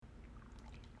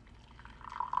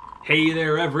Hey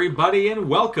there, everybody, and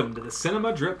welcome to the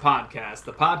Cinema Drip Podcast,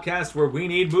 the podcast where we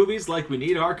need movies like we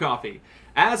need our coffee.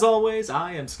 As always,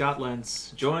 I am Scott Lentz,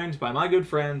 joined by my good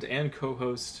friend and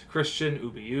co-host, Christian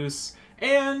Ubius,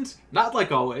 and, not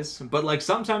like always, but like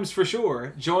sometimes for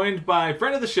sure, joined by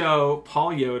friend of the show,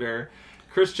 Paul Yoder.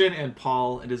 Christian and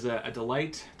Paul, it is a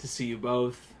delight to see you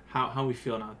both. How are we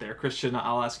feeling out there? Christian,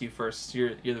 I'll ask you first.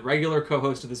 You're the regular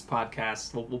co-host of this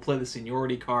podcast. We'll play the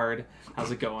seniority card. How's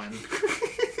it going?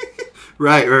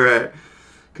 Right.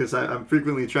 Because I'm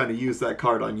frequently trying to use that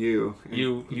card on you.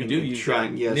 You do use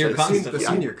that yes, near constantly. The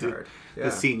senior card. Yeah.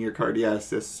 The senior card, yes.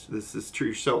 This is true.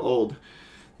 You're so old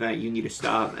that you need to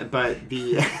stop. But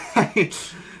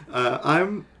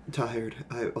I'm tired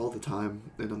all the time,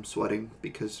 and I'm sweating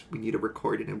because we need to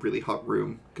record in a really hot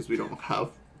room because we don't have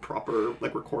proper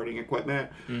recording equipment.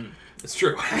 It's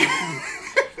true.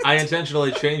 I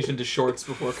intentionally changed into shorts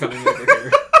before coming over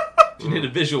here. You need a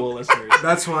visual, listeners.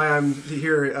 That's why I'm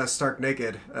here stark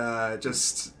naked.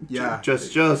 Just Here.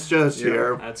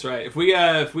 That's right. If we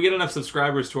get enough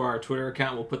subscribers to our Twitter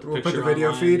account, we'll put the picture put the video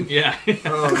online. feed? Yeah.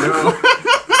 Oh,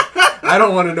 no. I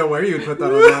don't want to know where you'd put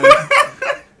that online.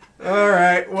 All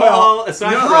right. Well, Paul,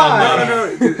 aside from...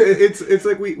 No. It's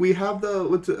like we have a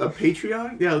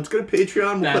Patreon? Yeah, let's go to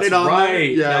Patreon. We'll put it on right. there.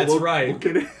 Yeah, that's right.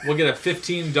 We'll get a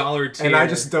 $15 tier. and I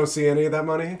just don't see any of that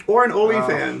money? Or an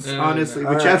OnlyFans, honestly.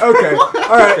 All Whichever. right. Okay.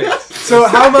 All right. So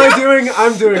how am I doing?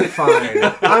 I'm doing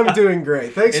fine. I'm doing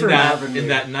great. Thanks for having me. In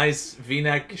that nice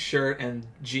V-neck shirt and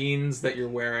jeans that you're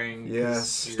wearing. Yes.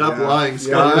 Stop lying,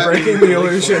 Scott. You're breaking the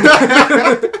illusion.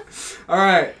 All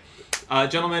right.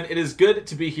 Gentlemen, it is good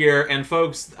to be here, and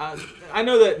folks, I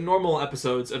know that normal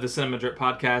episodes of the Cinema Drip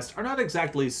Podcast are not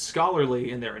exactly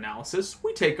scholarly in their analysis.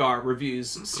 We take our reviews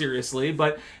seriously,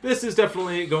 but this is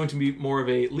definitely going to be more of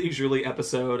a leisurely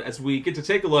episode as we get to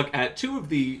take a look at two of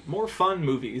the more fun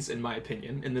movies, in my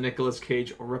opinion, in the Nicolas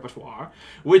Cage repertoire,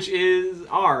 which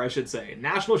are, I should say,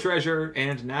 National Treasure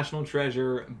and National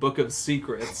Treasure Book of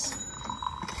Secrets.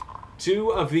 Two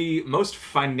of the most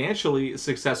financially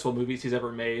successful movies he's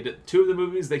ever made. Two of the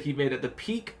movies that he made at the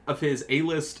peak of his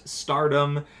A-list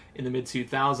stardom in the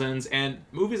mid-2000s. And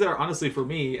movies that are honestly, for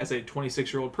me, as a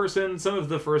 26-year-old person, some of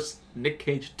the first Nick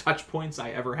Cage touch points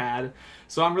I ever had.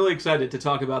 So I'm really excited to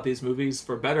talk about these movies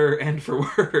for better and for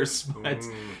worse. But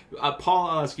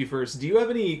Paul, I'll ask you first. Do you have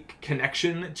any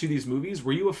connection to these movies?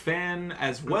 Were you a fan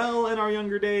as well in our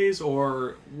younger days?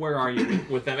 Or where are you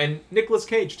with them? And Nicolas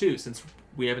Cage, too, since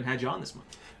we haven't had you on this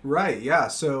month. Right, yeah.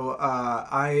 So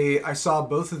I saw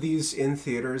both of these in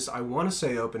theaters. I want to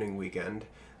say opening weekend.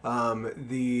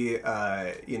 This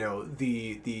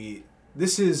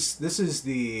is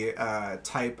the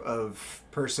type of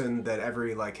person that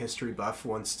every history buff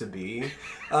wants to be.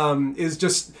 Is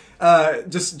just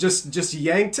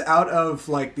yanked out of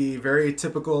the very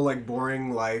typical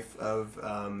boring life of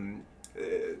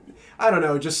I don't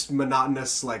know, just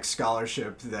monotonous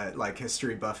scholarship that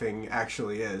history buffing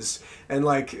actually is, and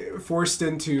forced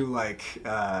into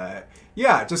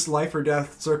just life or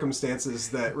death circumstances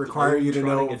that require you to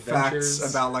know facts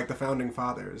about the founding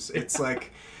fathers. It's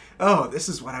oh, this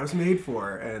is what I was made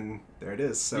for, and there it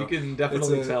is. So you can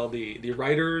definitely tell the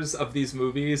writers of these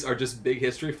movies are just big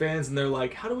history fans, and they're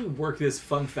like, how do we work this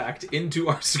fun fact into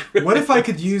our script? What if I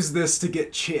could use this to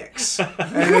get chicks?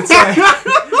 And it's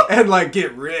and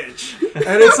get rich.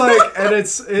 And it's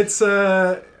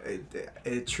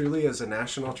it truly is a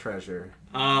national treasure.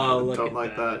 Oh, look don't at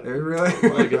like that. It really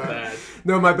Look at that.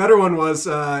 No, my better one was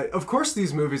of course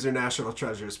these movies are national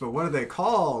treasures, but what are they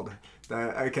called?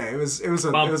 Okay, it was a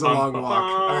long walk.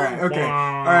 All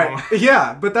right.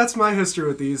 Yeah, but that's my history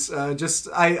with these.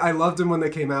 I loved them when they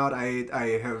came out.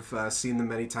 I have seen them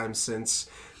many times since.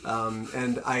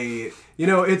 And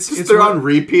they're on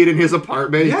repeat in his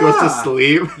apartment. He goes to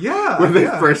sleep. Yeah. When they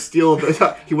first steal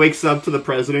he wakes up to the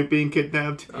president being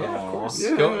kidnapped. Yeah, of course.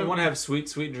 Yeah. You want to have sweet,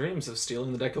 sweet dreams of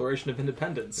stealing the Declaration of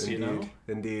Independence.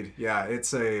 Indeed. Yeah,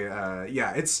 it's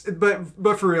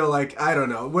but for real, I don't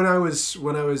know. When I was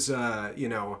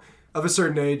of a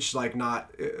certain age,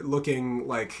 not looking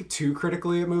too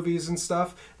critically at movies and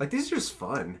stuff, these are just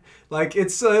fun.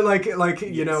 It's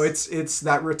it's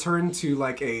that return to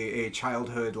a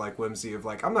childhood whimsy of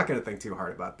I'm not gonna think too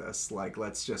hard about this.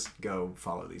 Let's just go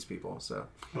follow these people. So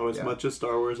as much as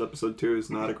Star Wars Episode 2 is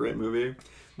not a great movie,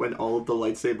 when all of the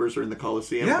lightsabers are in the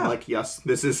Coliseum. Yeah. I'm like, yes,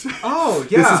 this is Oh,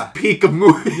 this yeah. is peak of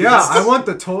movies. Yeah, I want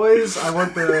the toys. I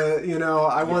want the,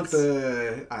 I want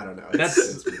the, I don't know.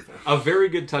 That's beautiful. a very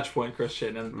good touch point,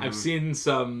 Christian. And I've seen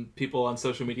some people on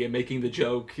social media making the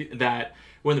joke that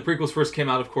when the prequels first came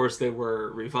out, of course, they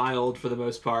were reviled for the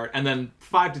most part. And then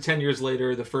 5 to 10 years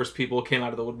later, the first people came out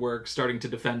of the woodwork starting to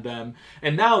defend them.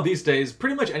 And now, these days,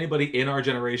 pretty much anybody in our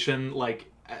generation, like,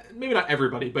 maybe not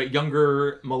everybody, but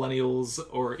younger millennials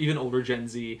or even older Gen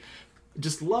Z,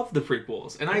 just love the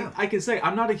prequels. And I can say,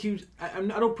 I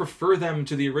don't prefer them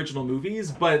to the original movies,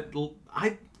 but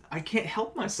I can't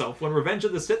help myself when Revenge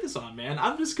of the Sith is on, man.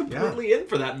 I'm just completely in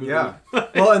for that movie. Yeah.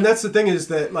 Well, and that's the thing is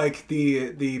that, like,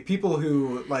 the people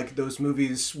who, like, those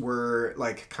movies were,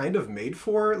 like, kind of made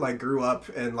for, like, grew up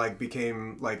and, like,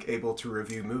 became, like, able to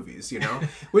review movies,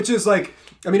 Which is, like,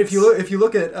 I mean, if you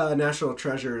look at National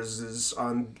Treasures is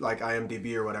on, like,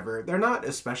 IMDb or whatever, they're not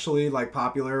especially, like,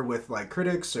 popular with, like,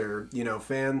 critics or,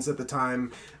 fans at the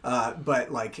time.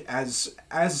 But, like, as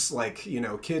like,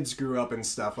 kids grew up and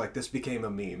stuff, like, this became a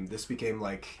meme. This became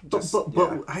like just,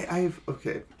 but I've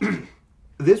okay.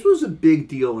 This was a big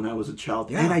deal when I was a child,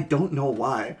 and I don't know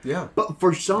why. Yeah. But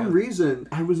for some reason,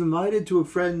 I was invited to a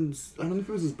friend's, I don't know if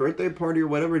it was his birthday party or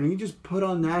whatever, and he just put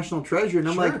on National Treasure, and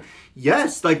I'm like,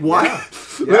 yes, like, why?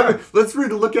 Yeah. Let's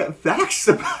read a look at facts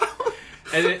about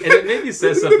And it maybe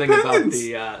says something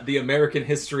about the American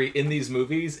history in these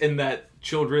movies, in that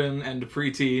children and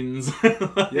preteens,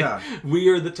 we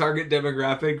are the target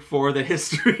demographic for the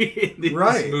history in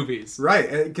these movies.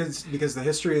 Right, because the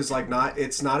history is like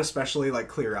it's not especially like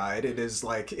clear-eyed. It is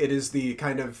the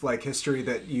kind of like history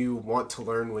that you want to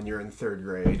learn when you're in third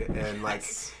grade, and like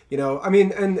I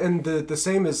mean, and the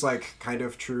same is like kind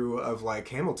of true of like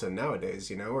Hamilton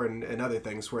nowadays, or and other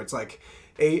things where it's like.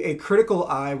 A critical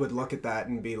eye would look at that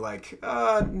and be like,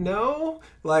 no,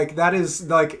 like that is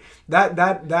like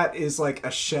that is like a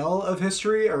shell of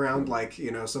history around like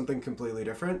something completely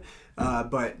different.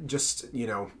 But just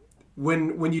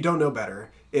when you don't know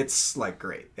better, it's like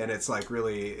great, and it's like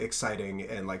really exciting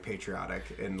and like patriotic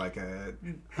and like a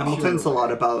Hamilton's a lot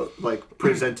about like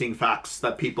presenting facts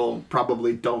that people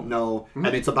probably don't know, and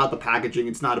it's about the packaging.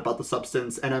 It's not about the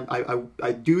substance, and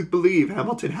I do believe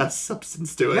Hamilton has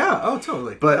substance to it. Yeah, oh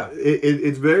totally. But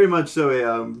it's very much so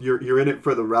a you're in it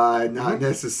for the ride, not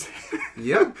necessarily.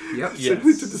 Yep. To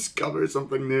discover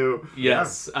something new.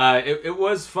 Yes, it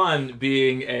was fun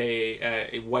being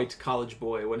a white college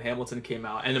boy when Hamilton came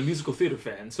out, and a musical theater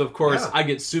fan. So of course I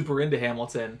get super into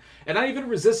Hamilton, and I even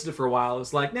resisted it for a while. I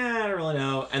was like, nah, I don't really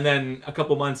know. And then a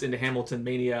couple months into Hamilton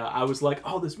mania, I was like,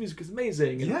 oh, this music is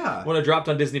amazing. And when it dropped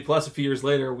on Disney Plus a few years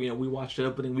later, we watched it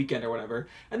opening weekend or whatever.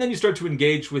 And then you start to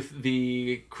engage with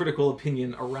the critical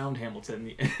opinion around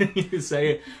Hamilton. You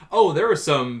say, oh, there are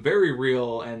some very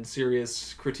real and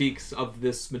serious critiques of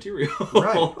this material.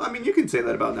 Right. I mean, you can say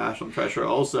that about National Treasure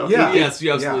also. Yeah. Yes,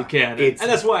 you absolutely can. And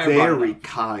that's why I brought it very up.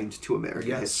 kind to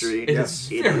American history. It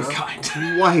is very kind.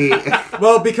 White.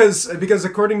 Well, because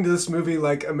according to this movie,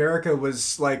 like America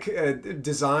was like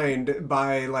designed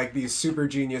by like these super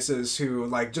geniuses who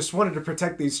like just wanted to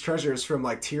protect these treasures from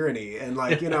like tyranny, and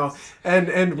like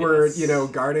and were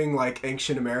guarding like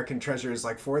ancient American treasures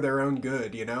like for their own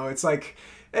good. It's like.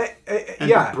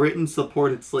 And Britain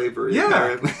supported slavery.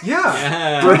 Apparently.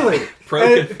 Totally.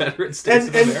 Pro-Confederate States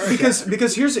of America.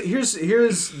 Because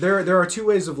here's there are two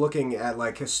ways of looking at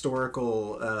like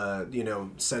historical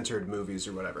centered movies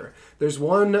or whatever. There's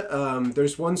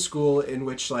one school in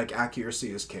which like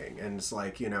accuracy is king, and it's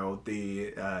like if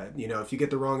you get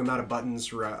the wrong amount of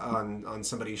buttons on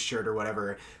somebody's shirt or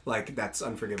whatever, like that's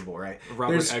unforgivable, right?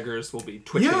 Robert Eggers will be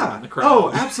twitching in the crowd.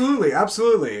 Oh,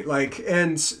 absolutely. Like,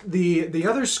 and the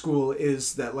other school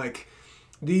is that like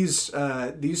these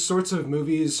sorts of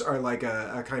movies are like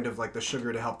a kind of like the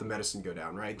sugar to help the medicine go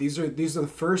down, right? These are the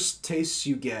first tastes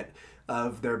you get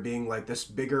of there being like this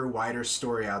bigger, wider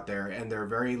story out there, and they're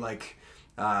very like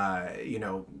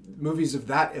movies of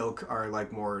that ilk are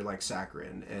like more like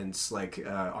saccharine and like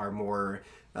are more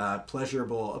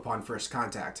pleasurable upon first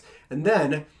contact, and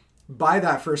then by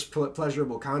that first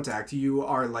pleasurable contact, you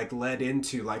are like led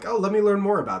into like, oh, let me learn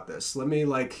more about this. Let me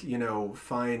like,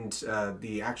 find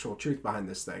the actual truth behind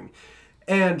this thing.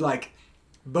 And like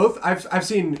both, I've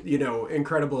seen,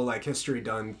 incredible like history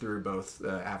done through both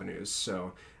avenues.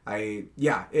 So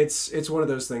it's one of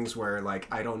those things where like,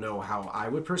 I don't know how I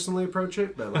would personally approach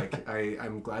it, but like,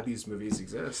 I'm glad these movies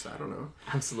exist. I don't know.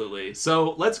 Absolutely.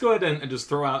 So let's go ahead and just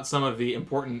throw out some of the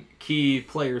important key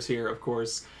players here, of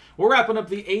course. We're wrapping up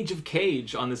the Age of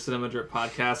Cage on the Cinema Drip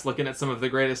podcast, looking at some of the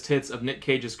greatest hits of Nick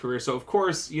Cage's career. So, of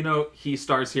course, he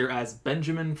stars here as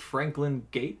Benjamin Franklin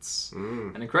Gates,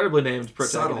 an incredibly named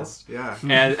protagonist. Subtle. Yeah.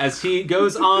 And as he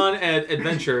goes on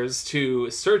adventures to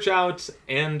search out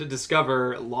and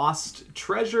discover lost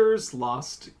treasures,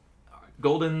 lost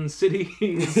golden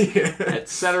cities,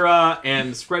 etc.,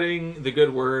 and spreading the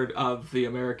good word of the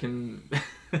American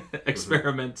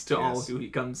experiment to all who he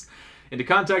comes into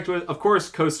contact with. Of course,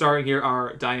 co-starring here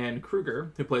are Diane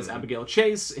Kruger, who plays Abigail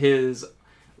Chase, his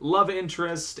love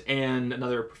interest and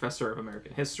another professor of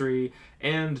American history,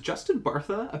 and Justin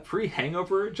Bartha, a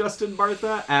pre-Hangover Justin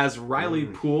Bartha, as Riley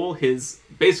Poole,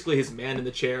 basically his man in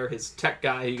the chair, his tech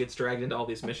guy who gets dragged into all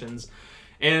these missions.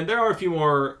 And there are a few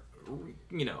more,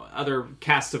 other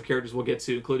casts of characters we'll get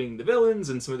to, including the villains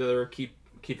and some of the other key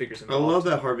figures involved. I love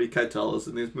that Harvey Keitel is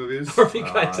in these movies. Harvey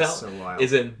Keitel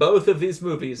is in both of these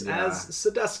movies as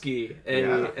Sadusky,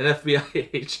 an FBI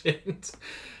agent.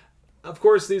 Of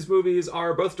course, these movies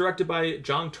are both directed by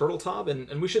John Turteltaub,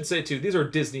 and we should say, too, these are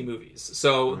Disney movies.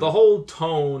 So the whole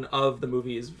tone of the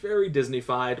movie is very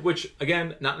Disney-fied, which,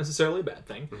 again, not necessarily a bad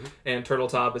thing. And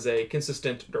Turteltaub is a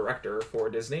consistent director for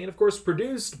Disney, and, of course,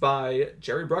 produced by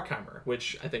Jerry Bruckheimer,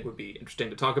 which I think would be interesting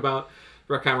to talk about.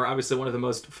 Bruckheimer, obviously one of the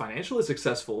most financially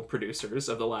successful producers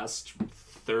of the last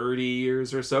 30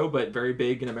 years or so, but very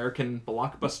big in American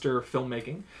blockbuster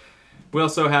filmmaking. We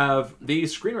also have the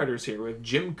screenwriters here with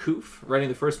Jim Koof writing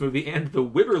the first movie, and the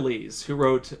Wibberleys, who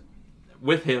wrote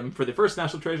with him for the first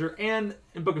National Treasure, and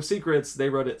in Book of Secrets, they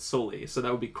wrote it solely. So that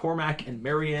would be Cormac and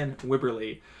Marianne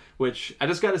Wibberley, which I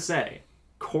just gotta say,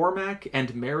 Cormac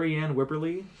and Marianne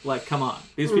Wibberley, like, come on.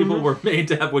 These people were made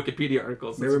to have Wikipedia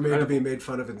articles. They were made to be made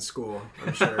fun of in school,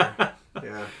 I'm sure.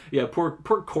 Yeah, poor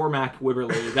Cormac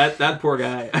Wibberley. That poor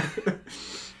guy.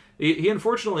 He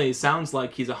unfortunately sounds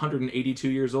like he's 182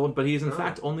 years old, but he's in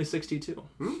fact only 62.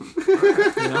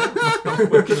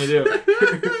 What can you do?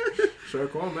 So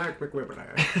Cormac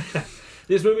McWibberley.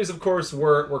 These movies, of course,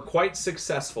 were quite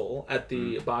successful at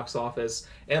the box office.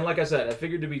 And like I said, I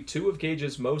figured to be two of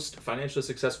Cage's most financially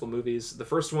successful movies. The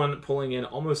first one pulling in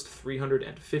almost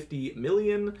 $350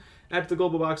 million at the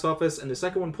global box office, and the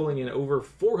second one pulling in over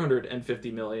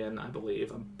 $450 million, I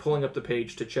believe. I'm pulling up the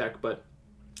page to check, but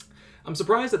I'm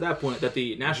surprised at that point that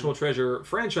the National Treasure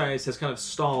franchise has kind of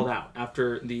stalled out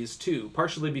after these two,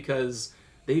 partially because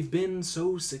they've been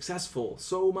so successful,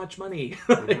 so much money,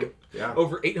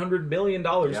 over $800 million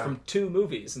from two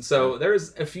movies. And so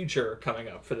there's a future coming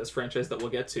up for this franchise that we'll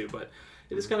get to, but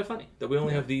it is kind of funny that we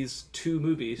only have these two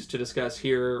movies to discuss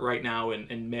here right now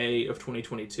in May of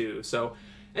 2022. So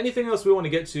anything else we want to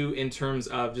get to in terms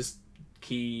of just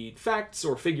key facts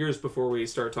or figures before we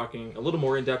start talking a little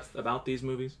more in depth about these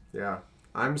movies? Yeah.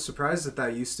 I'm surprised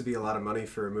that used to be a lot of money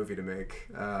for a movie to make.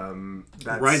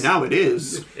 Right now it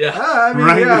is. Yeah.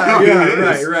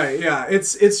 Right. Yeah.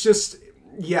 It's just,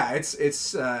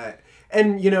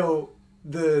 and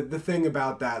the thing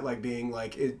about that, like, being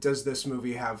like, does this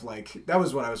movie have, like, that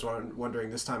was what I was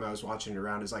wondering this time I was watching it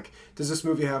around, is like, does this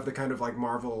movie have the kind of, like,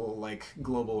 Marvel, like,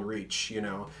 global reach,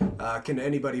 can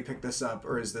anybody pick this up,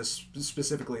 or is this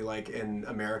specifically, like, in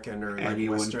American or, like,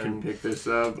 anyone Western? can pick this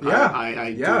up. Yeah.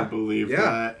 I do believe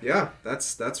that. Yeah,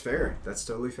 that's fair. That's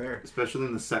totally fair. Especially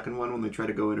in the second one when they try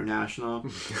to go international.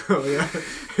 Oh, yeah.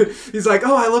 He's like,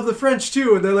 oh, I love the French,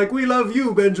 too, and they're like, we love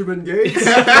you, Benjamin Gates.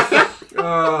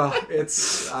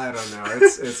 I don't know.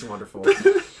 It's wonderful.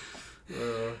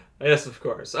 Yes, of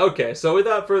course. Okay, so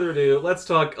without further ado, let's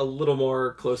talk a little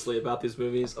more closely about these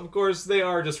movies. Of course, they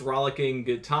are just rollicking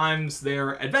good times.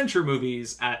 They're adventure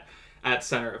movies at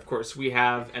center. Of course, we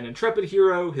have an intrepid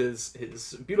hero, his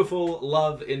beautiful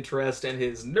love interest, and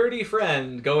his nerdy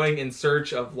friend going in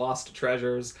search of lost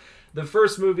treasures. The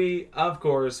first movie, of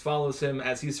course, follows him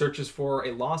as he searches for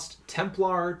a lost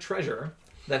Templar treasure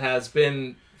that has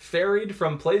been ferried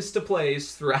from place to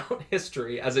place throughout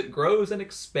history as it grows and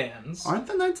expands. Aren't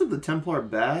the Knights of the Templar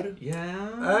bad?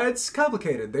 Yeah. It's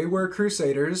complicated. They were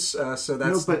Crusaders, so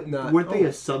that's no, but not... weren't they a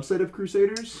subset of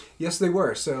Crusaders? Yes, they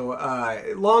were. So,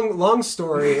 long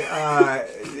story.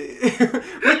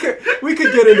 we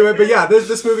could get into it, but yeah,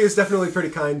 this movie is definitely pretty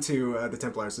kind to the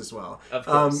Templars as well. Of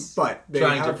course. But they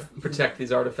trying to protect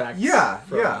these artifacts.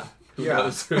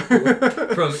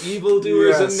 From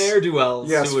evildoers and ne'er-do-wells.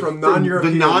 Yes, from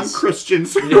non-Europeans. The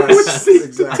non-Christians. Yes,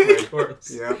 exactly. Of course.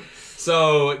 Yeah.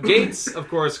 So Gates, of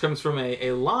course, comes from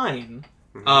a line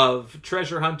of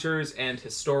treasure hunters and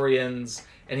historians,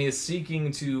 and he is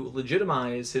seeking to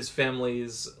legitimize his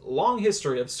family's long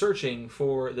history of searching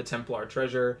for the Templar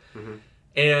treasure.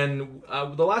 And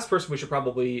the last person we should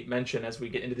probably mention as we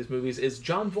get into these movies is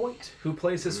Jon Voight, who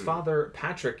plays his father,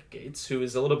 Patrick Gates, who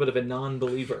is a little bit of a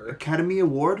non-believer. Academy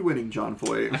Award-winning Jon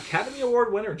Voight. Academy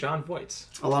Award winner Jon Voight.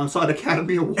 Alongside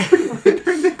Academy Award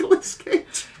winner Nicolas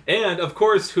Cage. And, of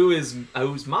course, who's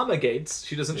Mama Gates.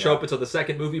 She doesn't show up until the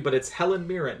second movie, but it's Helen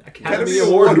Mirren. Academy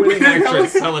Award-winning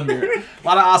actress Helen Mirren. A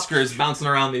lot of Oscars bouncing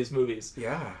around these movies.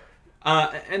 Yeah.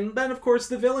 And then, of course,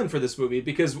 the villain for this movie,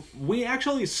 because we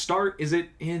actually start, is it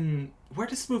in... Where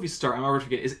does this movie start? I'm already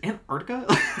forgetting. Is it Antarctica?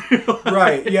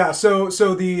 Right. Yeah. So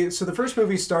the first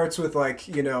movie starts with like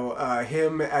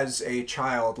him as a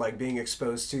child like being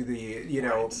exposed to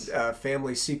the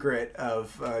family secret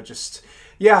of just.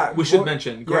 Yeah, we should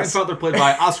mention grandfather played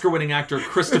by Oscar-winning actor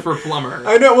Christopher Plummer.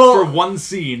 I know. Well, for one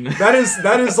scene. That is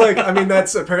like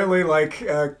that's apparently like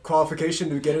a qualification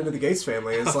to get into the Gates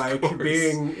family is like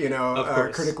being a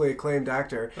critically acclaimed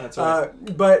actor. That's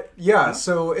right. But yeah,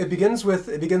 so it begins with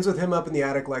him up in the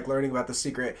attic like learning about the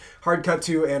secret. Hard cut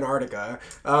to Antarctica,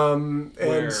 and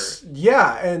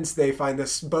they find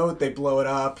this boat. They blow it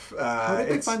up. How did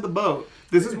they find the boat?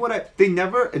 This is what they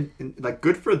never and like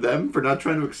good for them for not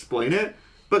trying to explain it.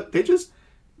 But they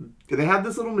have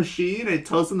this little machine and it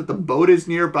tells them that the boat is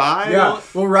nearby. Yeah.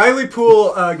 Well, Riley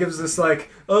Poole gives this like,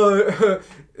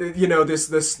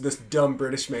 this dumb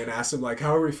British man asks him like,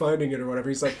 how are we finding it or whatever.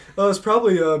 He's like, it's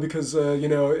probably because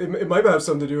it might have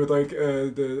something to do with like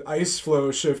the ice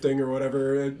flow shifting or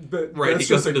whatever. But right, that's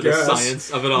he goes just into the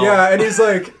science of it all. Yeah, and he's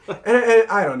like, and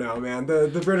I don't know, man.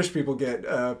 The British people get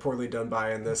poorly done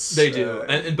by in this. They do,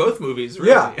 and in both movies.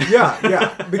 Really.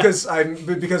 Yeah. Because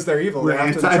they're evil. They're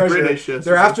after the treasure.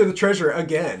 They're after the treasure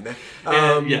again.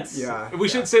 Yes. Yeah. We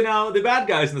should say now the bad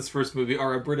guys in this first movie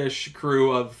are a British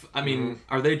crew of. I mean,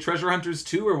 are they treasure hunters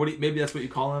too, or maybe that's what you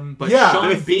call them? But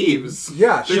Sean thieves.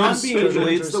 Yeah, Sean Bean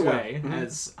leads the way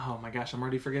as. Oh my gosh, I'm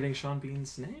already forgetting Sean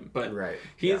Bean's name, but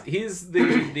he's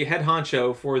the head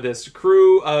honcho for this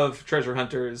crew of treasure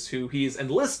hunters who he's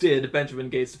enlisted Benjamin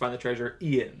Gates to find the treasure.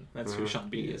 Ian, that's who Sean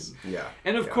Bean is. Yeah,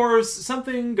 and of course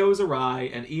something goes awry,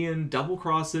 and Ian double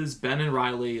crosses Ben and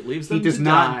Riley, leaves them. He does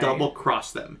not double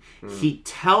cross them. He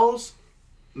tells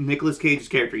Nicolas Cage's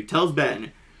character. He tells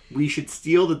Ben, we should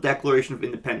steal the Declaration of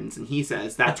Independence. And he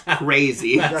says, that's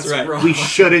crazy. That's right. Wrong. We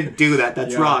shouldn't do that.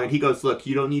 That's wrong. And he goes, look,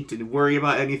 you don't need to worry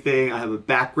about anything. I have a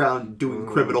background doing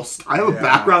criminal stuff. I have a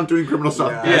background doing criminal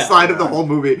stuff. Best line of the whole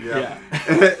movie. Yeah.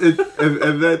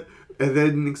 And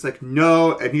then Nick's like,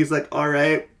 no. And he's like, all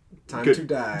right. Time to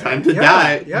die. Time to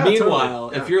die. Yeah, Meanwhile,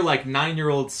 totally. if you're like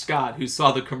 9-year-old Scott who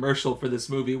saw the commercial for this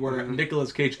movie where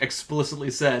Nicolas Cage explicitly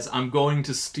says, I'm going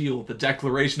to steal the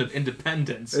Declaration of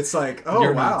Independence. It's like, oh,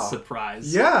 you're wow. not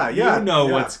surprised. Yeah. You know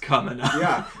what's coming up.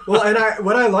 Yeah. Well, and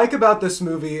what I like about this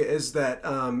movie is that,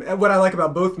 and what I like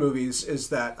about both movies is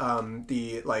that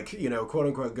the, like, quote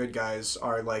unquote good guys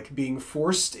are like being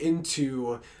forced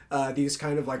into these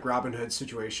kind of like Robin Hood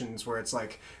situations where it's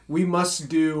like, we must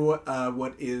do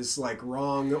what is like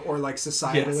wrong or like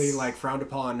societally like frowned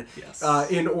upon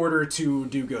in order to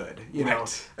do good, you know.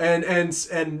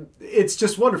 And it's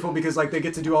just wonderful because like they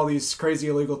get to do all these crazy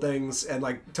illegal things and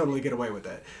like totally get away with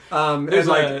it. And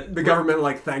like the government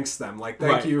like thanks them, like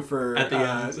thank you for at the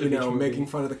end, making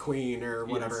fun of the Queen or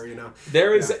whatever, you know.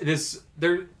 There is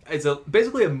there is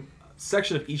basically a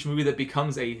section of each movie that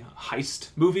becomes a heist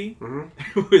movie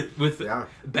with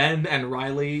Ben and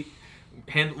Riley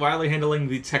handling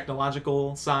the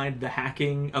technological side, the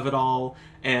hacking of it all,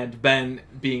 and Ben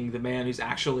being the man who's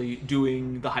actually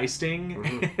doing the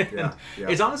heisting.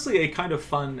 It's honestly a kind of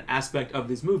fun aspect of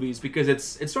these movies because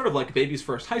it's sort of like Baby's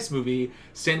first heist movie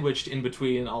sandwiched in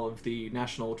between all of the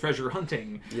national treasure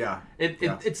hunting.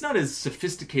 It's not as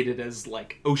sophisticated as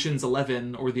like Ocean's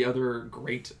 11 or the other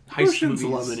great heist movies. Ocean's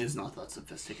 11 is not that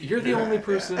sophisticated. You're the only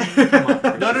person. Come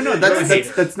on, No.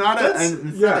 That's not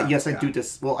yes, I do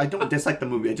I don't dislike the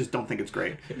movie. I just don't think it's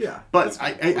great. But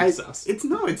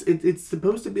it's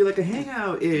supposed to be like a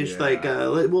hangout-ish, like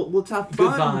we'll have fun.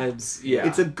 Good vibes,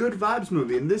 It's a good vibes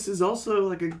movie, and this is also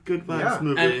like a good vibes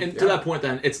movie. And to that point,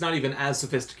 then it's not even as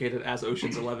sophisticated as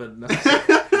Ocean's 11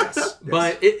 necessarily.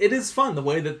 But it is fun the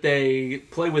way that they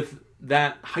play with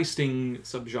that heisting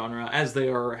subgenre as they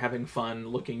are having fun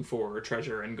looking for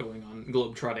treasure and going on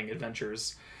globe-trotting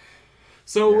adventures.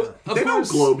 So they don't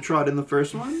globetrot in the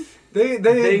first one. They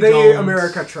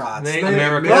America trots. They go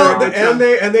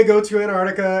to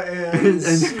Antarctica and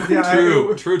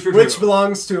true. Which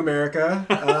belongs to America.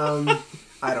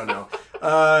 I don't know.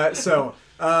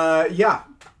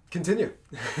 Continue.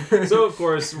 So, of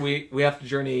course, we have to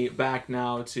journey back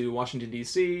now to Washington,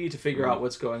 D.C. to figure out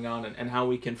what's going on and how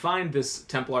we can find this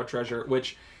Templar treasure,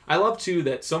 which I love, too,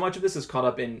 that so much of this is caught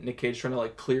up in Nick Cage trying to,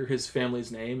 like, clear his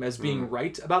family's name as being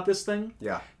right about this thing.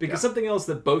 Yeah. Because something else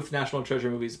that both National Treasure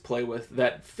movies play with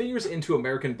that figures into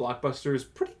American blockbusters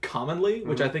pretty commonly,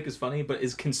 which I think is funny, but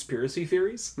is conspiracy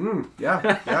theories.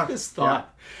 Yeah. I have this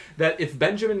thought that if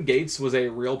Benjamin Gates was a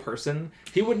real person,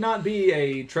 he would not be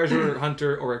a treasure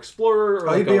hunter or explorer.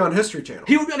 Or he'd be on History Channel.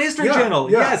 He would be on History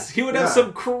Channel. Yeah, yes, he would have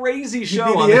some crazy show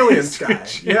He'd be on the aliens History guy.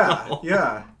 Channel.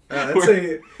 Yeah. That's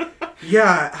it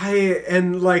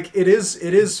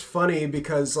is funny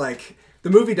because like the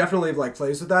movie definitely like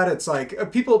plays with that. It's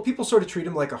like people sort of treat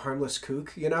him like a harmless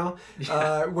kook, you know,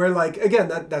 where like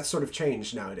again that's sort of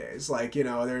changed nowadays. Like you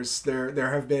know,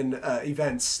 there have been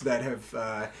events that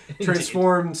have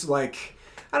transformed like.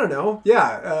 I don't know.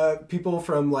 Yeah, people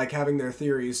from like having their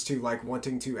theories to like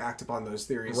wanting to act upon those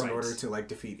theories in order to like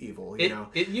defeat evil. You know,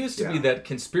 it used to be that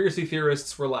conspiracy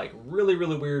theorists were like really,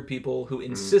 really weird people who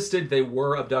insisted they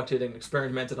were abducted and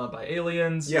experimented on by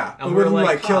aliens. Yeah, and but wouldn't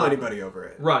like kill anybody over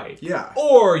it. Right. Yeah.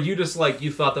 Or you just like you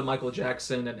thought that Michael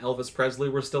Jackson and Elvis Presley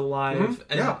were still alive,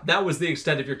 and that was the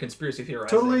extent of your conspiracy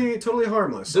theorizing. Totally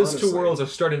harmless. Those honestly. two worlds are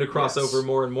starting to cross over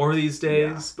more and more these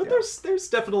days. But there's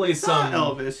definitely some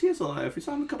Elvis. He's alive. We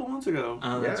saw him a couple months ago.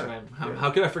 Oh, that's right.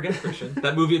 How could I forget, Christian?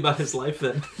 That movie about his life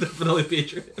that definitely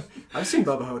featured him. I've seen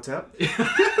Bubba Hotep.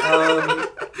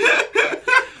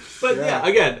 But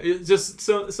again, it's just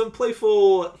some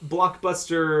playful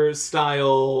blockbuster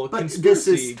style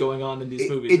conspiracy going on in these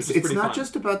movies. It's not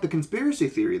just about the conspiracy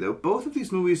theory though. Both of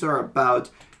these movies are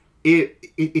about it.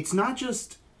 It's not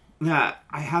just that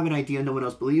I have an idea no one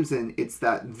else believes in. It's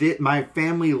that my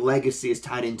family legacy is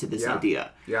tied into this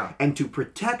idea. Yeah. And to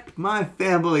protect my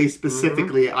family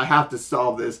specifically, I have to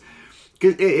solve this.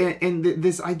 And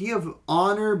this idea of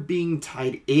honor being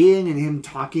tied in and him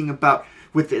talking about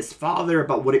with his father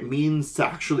about what it means to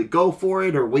actually go for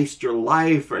it or waste your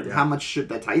life or how much should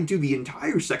that tie into. The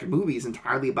entire second movie is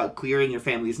entirely about clearing your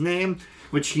family's name,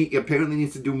 which he apparently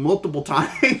needs to do multiple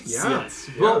times. Yes.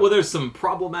 Well, there's some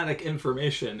problematic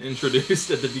information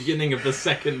introduced at the beginning of the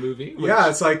second movie. Yeah,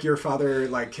 it's like your father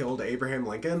like killed Abraham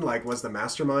Lincoln, like was the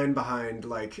mastermind behind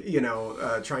like, you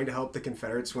know, trying to help the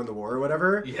Confederates win the war or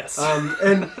whatever. Yes.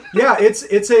 And yeah,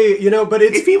 it's a, you know, but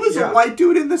it's... If he was a white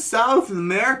dude in the South in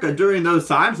America during those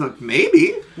times, like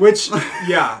maybe. The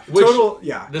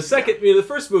second, the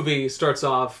first movie starts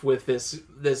off with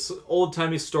this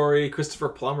old-timey story, Christopher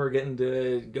Plummer getting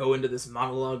to go into this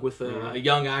monologue with a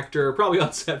young actor, probably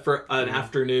on set for an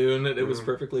afternoon, and it was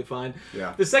perfectly fine.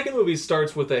 Yeah. The second movie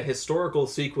starts with a historical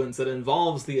sequence that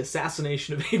involves the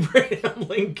assassination of Abraham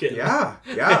Lincoln. Yeah.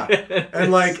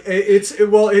 And like,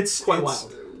 it's quite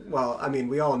wild. Well, I mean,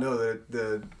 we all know that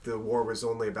the war was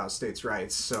only about states'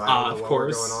 rights, so I don't know what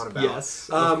we're going on about. Yes,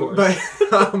 of course.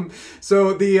 But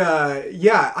so the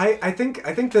I think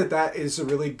that is a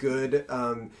really good.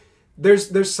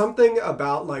 There's something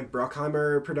about like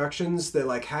Bruckheimer Productions that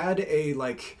like had a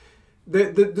like.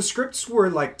 The scripts were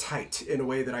like tight in a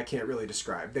way that I can't really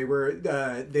describe. They were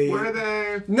Were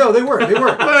they? No, they weren't.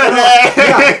 Were they?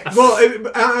 Yeah. Well,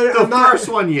 the first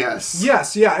one, yes.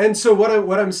 Yes, yeah. And so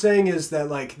what I'm saying is that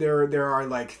like there are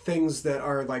like things that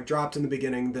are like dropped in the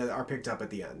beginning that are picked up at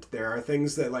the end. There are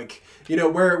things that like, you know,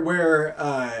 where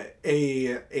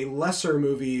a lesser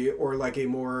movie or like a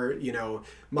more, you know,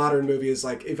 modern movie is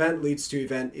like event leads to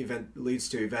event, event leads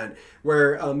to event,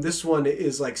 where this one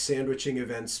is like sandwiching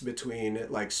events between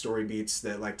like story beats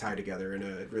that like tie together in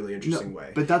a really interesting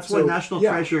way. But that's why National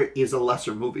Treasure is a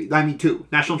lesser movie. I mean, 2.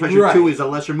 National Treasure 2 is a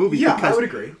lesser movie. Yeah, because I would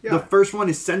agree. Yeah. The first one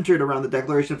is centered around the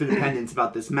Declaration of Independence,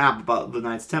 about this map, about the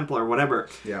Knights Templar or whatever.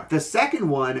 Yeah. The second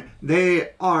one,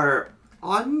 they are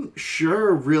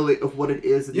unsure really of what it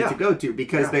is that they need to go to,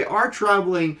 because they are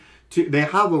traveling... They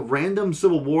have a random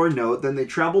Civil War note, then they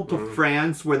travel to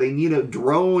France where they need a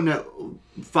drone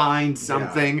find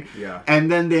something, and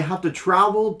then they have to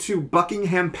travel to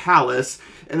Buckingham Palace,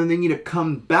 and then they need to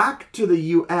come back to the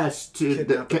U.S. to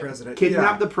kidnap the president.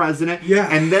 Kidnap the president,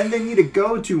 and then they need to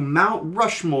go to Mount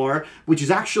Rushmore, which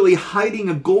is actually hiding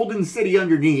a golden city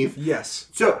underneath. Yes.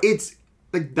 So it's...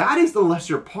 Like, that is the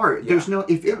lesser part. There's no...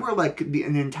 If it were, like,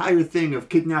 an entire thing of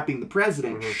kidnapping the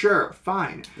president, sure,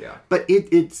 fine. Yeah. But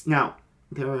it's... Now,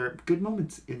 there are good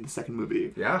moments in the second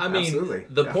movie. Yeah, I mean, absolutely.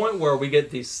 The point where we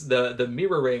get the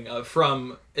mirroring of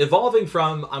from... Evolving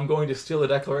from, I'm going to steal the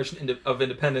Declaration of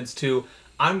Independence to...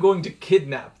 I'm going to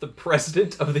kidnap the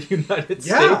president of the United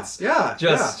Yeah, States. yeah,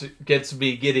 Just gets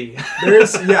me giddy.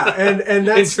 There's and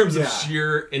that's in terms of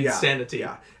sheer insanity.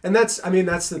 Yeah. And that's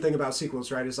the thing about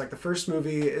sequels, right? Is like the first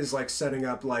movie is like setting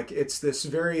up like it's this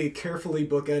very carefully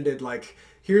bookended like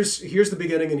here's the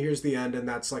beginning and here's the end, and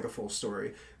that's like a full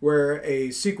story. Where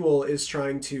a sequel is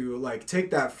trying to like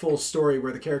take that full story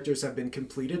where the characters have been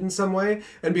completed in some way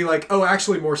and be like, oh,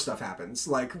 actually more stuff happens.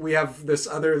 Like we have this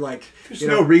other like there's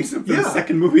no reason for the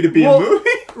second movie to be a movie.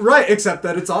 Right, except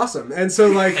that it's awesome. And so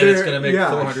like and it's gonna make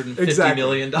 $450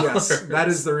 million. Yes, that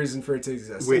is the reason for it to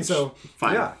exist. Which, and so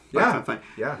fine.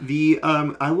 Yeah. The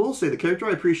I will say the character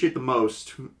I appreciate the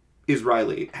most is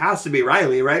Riley. It has to be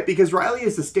Riley, right? Because Riley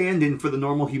is the stand-in for the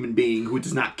normal human being who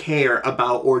does not care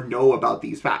about or know about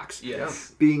these facts.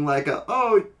 Yes. Being like,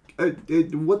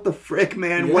 what the frick,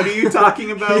 man? Yeah. What are you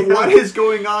talking about? What is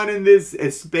going on in this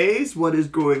space? What is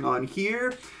going on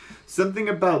here? Something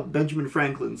about Benjamin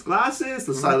Franklin's glasses,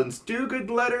 the Silence Dogood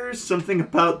letters, something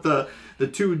about the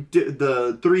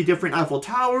three different Eiffel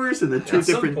Towers and the two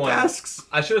different desks.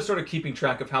 I should have started keeping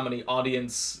track of how many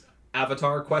audience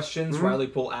avatar questions Riley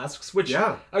Poole asks, which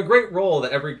a great role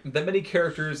that many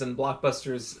characters and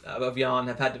blockbusters of Jan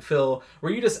have had to fill, where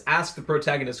you just ask the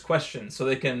protagonist questions so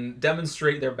they can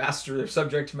demonstrate their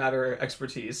subject matter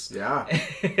expertise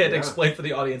and explain for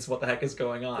the audience what the heck is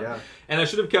going on. And I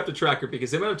should have kept a tracker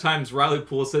because the amount of times Riley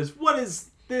Poole says, what is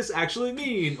this actually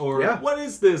mean? Or what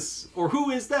is this? Or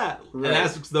who is that? Right. And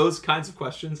asks those kinds of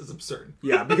questions is absurd.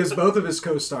 Yeah, because both of his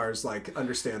co-stars like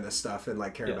understand this stuff and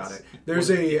like care about it. There's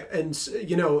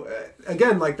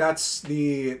again, like that's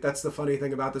the funny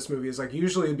thing about this movie is like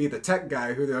usually it'd be the tech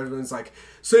guy who the other one's like,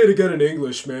 say it again in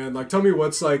English, man. Like tell me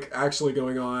what's like actually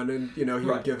going on, and he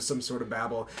would give some sort of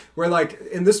babble. Where like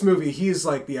in this movie he's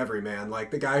like the everyman,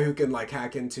 like the guy who can like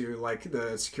hack into like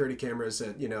the security cameras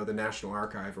at the National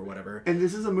Archive or whatever. And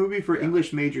this is a movie for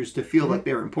English majors to feel like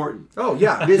they're important. Oh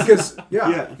yeah, because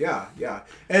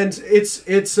and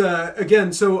it's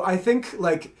again. So I think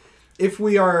like if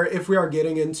we are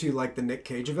getting into like the Nick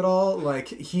Cage of it all, like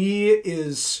he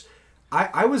is.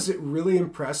 I was really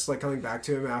impressed like coming back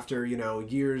to him after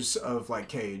years of like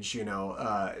Cage,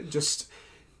 just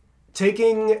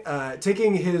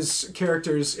taking his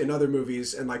characters in other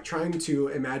movies and like trying to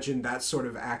imagine that sort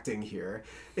of acting here.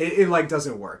 It like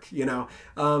doesn't work, in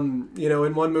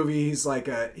one movie he's like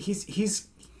he's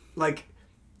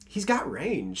got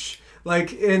range,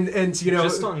 like and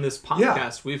just on this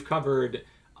podcast we've covered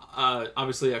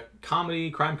obviously a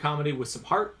crime comedy with some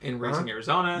heart in Raising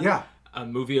Arizona, a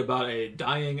movie about a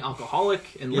dying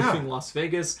alcoholic in Living Las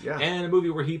Vegas, and a movie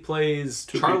where he plays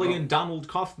Charlie and Donald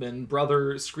Kaufman,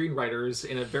 brother screenwriters,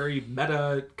 in a very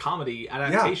meta comedy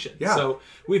adaptation. So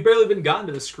we've barely been gotten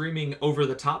to the screaming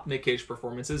over-the-top Nick Cage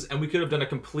performances, and we could have done a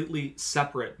completely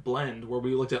separate blend where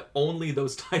we looked at only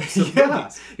those types of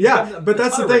movies. But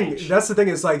that's the thing. That's the thing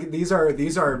is like these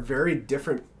are very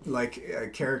different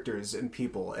like characters and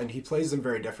people, and he plays them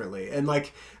very differently. And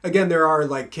like again, there are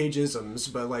like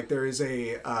Cageisms, but like there is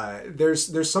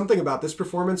there's something about this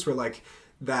performance where like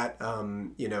that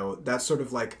that sort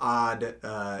of like odd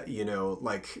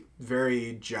like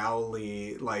very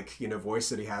jowly like voice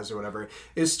that he has or whatever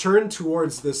is turned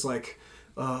towards this like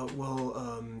like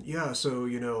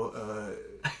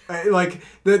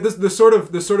the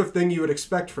sort of thing you would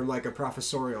expect from like a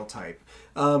professorial type.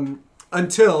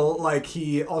 Until like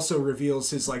he also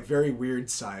reveals his like very weird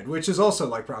side, which is also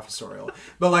like professorial,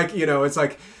 but like it's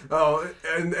like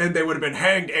and they would have been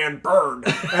hanged and burned,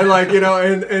 and like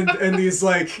and these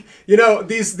like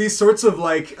these sorts of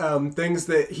like things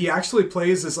that he actually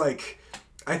plays as like.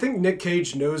 I think Nick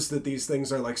Cage knows that these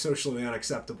things are like socially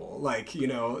unacceptable, like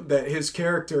that his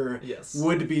character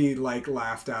would be like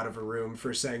laughed out of a room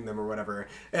for saying them or whatever,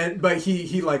 but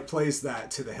he like plays that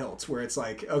to the hilt, where it's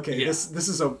like this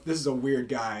is a weird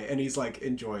guy and he's like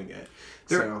enjoying it.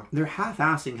 They're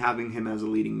half-assing having him as a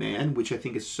leading man, which I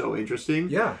think is so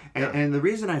interesting. And the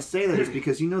reason I say that is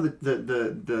because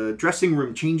the dressing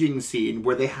room changing scene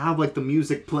where they have like the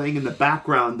music playing in the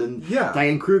background, and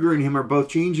Diane Kruger and him are both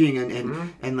changing,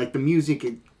 and like the music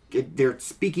they're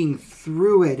speaking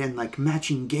through it and like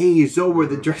matching gaze over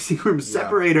the dressing room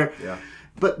separator.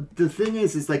 But the thing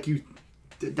is like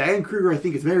Diane Kruger, I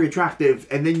think, is very attractive,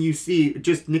 and then you see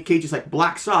just Nick Cage's like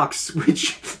black socks,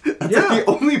 which that's like the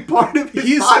only part of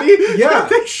his body that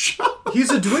they show. He's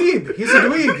a dweeb. He's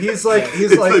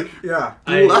like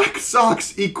black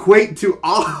socks equate to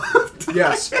all of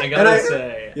that. I gotta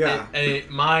say, say, Yeah.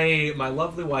 My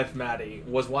lovely wife Maddie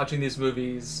was watching these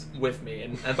movies with me,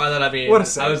 and by that I mean What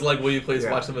a I was like, "Will you please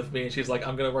watch them with me?" And she's like,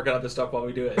 "I'm gonna work on other stuff while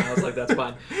we do it." And I was like, "That's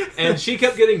fine." And she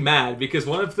kept getting mad because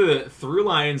one of the through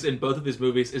lines in both of these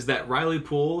movies is that Riley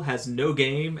Poole has no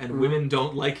game and women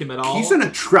don't like him at all. He's an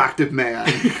attractive man.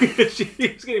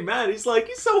 He's getting mad. He's like,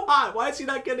 he's so hot. Why is he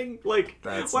not getting like?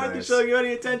 That's why aren't they nice. showing you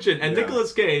any attention? And Yeah.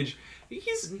 Nicolas Cage.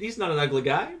 He's not an ugly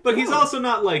guy, but he's also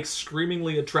not like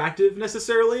screamingly attractive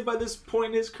necessarily by this point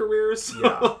in his career.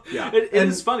 So Yeah. it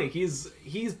is funny. He's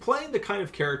playing the kind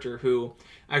of character who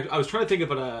I was trying to think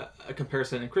of a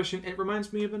comparison. And Christian, it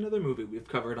reminds me of another movie we've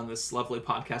covered on this lovely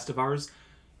podcast of ours,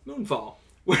 Moonfall.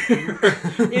 Where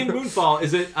in Moonfall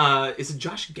is it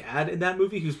Josh Gad in that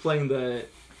movie who's playing the?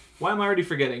 Why am I already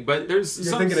forgetting? But there's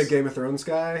You're thinking of Game of Thrones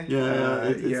guy?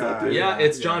 It's that dude. Yeah,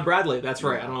 it's John Bradley. That's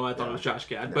right. I don't know why I thought it was Josh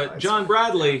Gad. No, But it's John fine.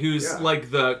 Bradley, who's Yeah. like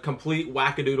the complete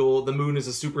wackadoodle, the moon is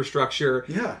a superstructure.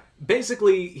 Yeah.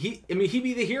 Basically, he'd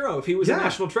be the hero if he was a Yeah.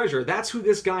 national treasure. That's who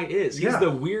this guy is. He's Yeah. the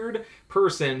weird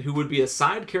person who would be a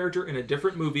side character in a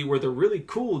different movie where the really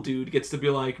cool dude gets to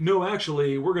be like, no,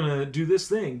 actually, we're going to do this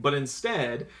thing. But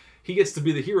instead, he gets to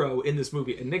be the hero in this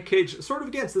movie. And Nick Cage sort of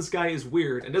gets this guy is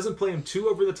weird and doesn't play him too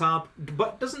over the top,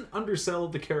 but doesn't undersell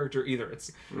the character either.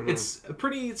 It's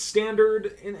pretty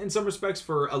standard in some respects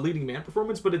for a leading man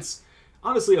performance, but it's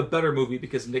honestly a better movie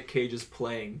because Nick Cage is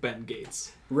playing Ben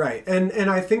Gates. Right. And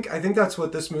I think that's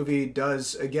what this movie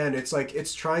does. Again, it's like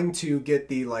it's trying to get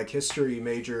the like history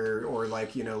major or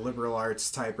like, you know, liberal arts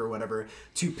type or whatever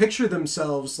to picture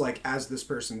themselves like as this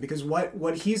person, because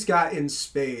what he's got in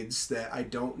spades that I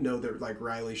don't know that like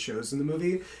Riley shows in the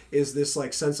movie is this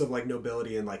like sense of like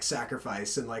nobility and like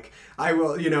sacrifice and like I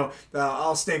will, you know,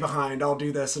 I'll stay behind, I'll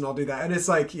do this and I'll do that. And it's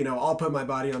like, you know, I'll put my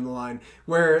body on the line,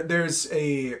 where there's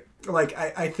a like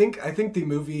I think the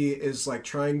movie is like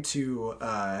trying to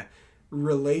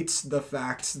relate the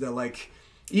fact that like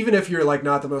even if you're like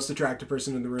not the most attractive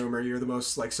person in the room or you're the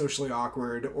most like socially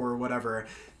awkward or whatever,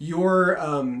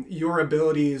 your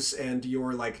abilities and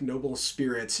your like noble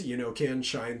spirit, you know, can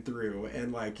shine through.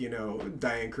 And like, you know,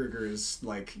 Diane Kruger is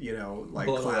like, you know, like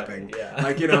Blown away, clapping, yeah.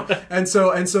 like, you know, and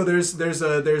so there's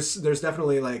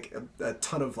definitely like a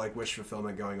ton of like wish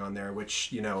fulfillment going on there,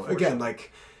 which, you know, again,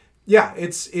 like, yeah,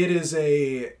 it is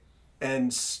a,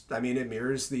 and I mean, it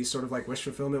mirrors the sort of like wish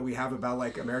fulfillment we have about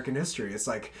like American history. It's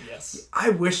like, Yes. I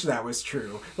wish that was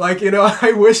true. Like, you know,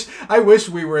 I wish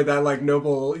we were that like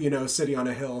noble, you know, city on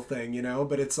a hill thing, you know,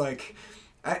 but it's like,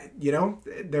 you know,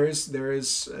 there is,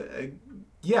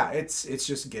 yeah, it's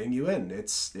just getting you in.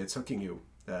 It's hooking you.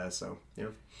 So, yeah.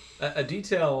 A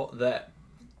detail that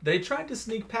they tried to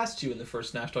sneak past you in the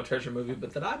first National Treasure movie,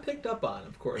 but that I picked up on,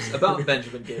 of course, about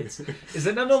Benjamin Gates, is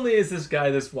that not only is this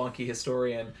guy this wonky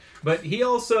historian, but he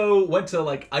also went to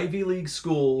like Ivy League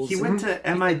schools. He went to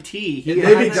MIT. He Navy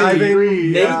had a diving.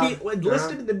 degree. Navy Yeah.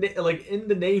 enlisted in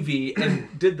the Navy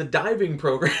and did the diving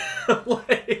program.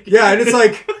 Like, Yeah, and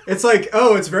it's like,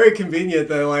 oh, it's very convenient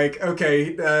that like,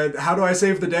 okay, how do I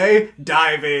save the day?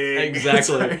 Diving. exactly. It's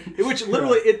like- Which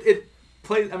literally it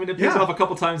plays. I mean, it pays Yeah. off a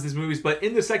couple times in these movies, but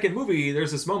in the second movie,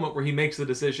 there's this moment where he makes the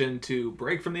decision to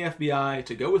break from the FBI,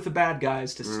 to go with the bad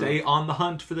guys, to stay on the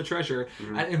hunt for the treasure,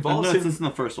 and it And involves no, this him. is in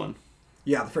the first one.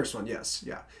 Yeah, the first one, yes.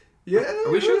 Yeah. Yeah.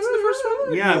 Are we sure it's in the first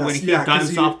one? Yeah, Yes, when he yeah, 'cause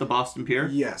dives off the Boston Pier.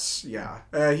 Yes, yeah.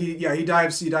 He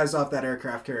dives off that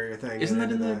aircraft carrier thing. Isn't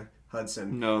that into in the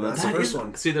Hudson? No, that's the That first is-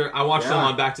 one. See, I watched them Yeah.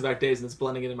 on back-to-back days, and it's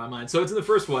blending it in my mind. So it's in the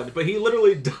first one, but he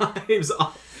literally dives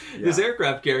off this Yeah.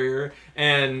 aircraft carrier,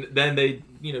 and then they,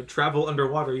 travel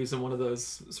underwater using one of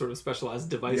those sort of specialized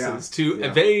devices to Yeah.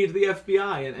 evade the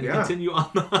FBI and Yeah. continue on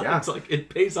the hunt. Yeah. It's like, it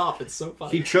pays off. It's so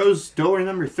funny. He chose door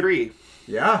number 3.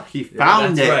 Yeah. He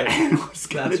found that's it right. and was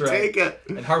going to That's right. take it.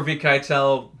 And Harvey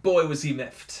Keitel, boy, was he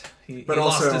miffed. He But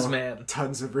lost also, his man.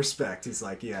 tons of respect. He's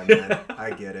like, yeah, man,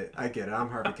 I get it. I'm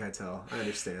Harvey Keitel. I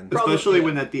understand. Probably- Especially yeah.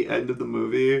 when at the end of the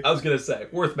movie, I was going to say,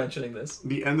 worth mentioning this.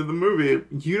 you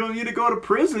don't need to go to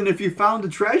prison if you found a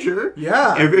treasure.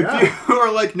 Yeah, If yeah. you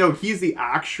are like, no, he's the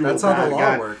actual That's how the bad law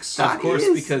guy. works. Of That course,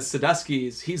 is- because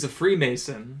he's a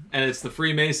Freemason, and it's the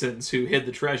Freemasons who hid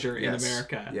the treasure in Yes,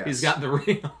 America. yes. He's got the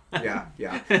ring on. Yeah,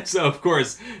 yeah. And so, of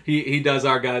course, he does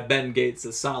our guy Ben Gates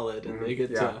a solid, and they get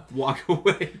yeah. to walk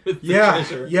away with the Yeah,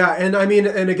 treasure. yeah, and I mean,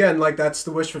 and again, like that's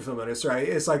the wish fulfillment. It's right.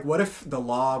 It's like, what if the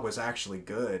law was actually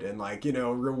good and like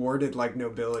rewarded like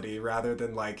nobility rather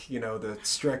than like the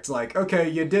strict like, okay,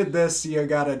 you did this, you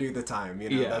gotta do the time,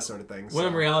 Yeah. that sort of thing. When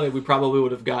in reality, we probably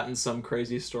would have gotten some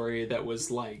crazy story that was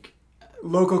like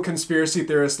local conspiracy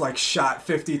theorist like shot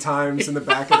 50 times in the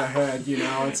back of the head, you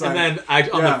know. It's like, and then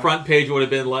on the front page would have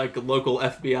been like local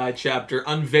FBI chapter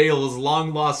unveils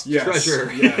long lost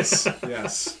treasure. Yes,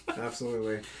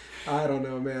 absolutely. I don't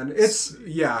know, man. It's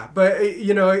but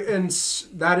you know, and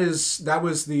that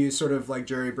was the sort of like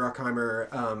Jerry Bruckheimer,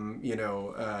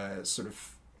 sort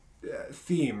of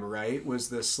theme, right? Was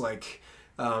this like.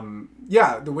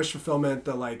 The wish fulfillment,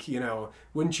 the like, you know,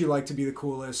 wouldn't you like to be the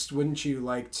coolest? Wouldn't you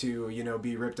like to, you know,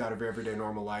 be ripped out of everyday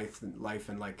normal life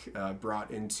and like brought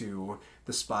into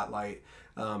the spotlight?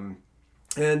 I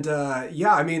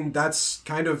mean, that's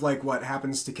kind of like what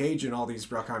happens to Cage in all these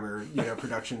Bruckheimer, you know,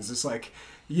 productions. It's like,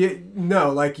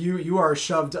 you are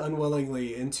shoved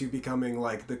unwillingly into becoming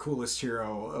like the coolest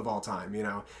hero of all time, you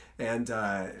know, and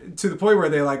to the point where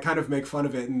they like kind of make fun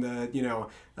of it in the, you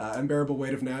know, Unbearable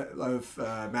Weight of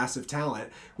Massive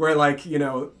Talent, where like, you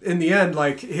know, in the end,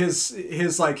 like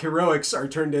his like heroics are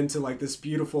turned into like this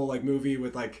beautiful like movie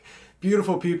with like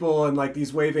beautiful people and like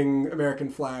these waving American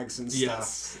flags and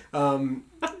stuff.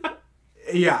 Yes.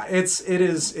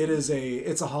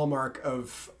 It's a hallmark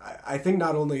of, I think,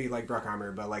 not only like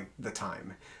Bruckheimer but like the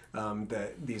time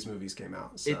that these movies came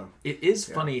out. So it is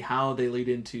funny how they lead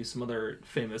into some other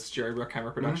famous Jerry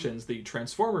Bruckheimer productions, the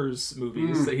Transformers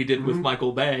movies that he did with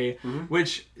Michael Bay,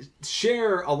 which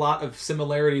share a lot of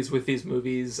similarities with these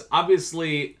movies.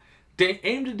 Obviously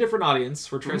aimed at a different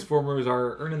audience, where Transformers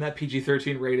are earning that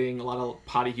PG-13 rating, a lot of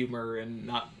potty humor and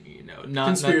not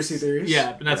conspiracy theories.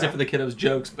 Yeah, but that's it for the kiddos'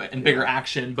 jokes, and bigger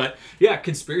action. But yeah,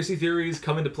 conspiracy theories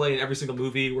come into play in every single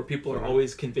movie, where people are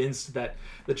always convinced that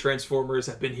the Transformers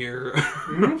have been here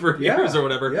for years or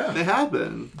whatever. Yeah, they have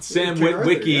been. Sam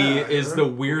Witwicky is the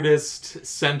weirdest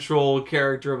central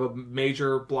character of a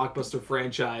major blockbuster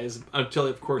franchise, until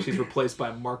of course he's replaced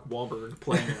by Mark Wahlberg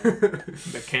playing a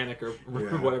mechanic or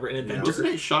whatever, an inventor. Wasn't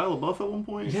it Shia LaBeouf at one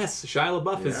point? Yes, Shia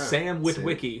LaBeouf is Sam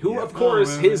Witwicky, who of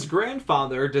course his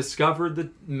grandfather discovered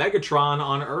the Megatron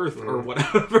on Earth or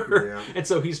whatever, and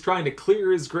so he's trying to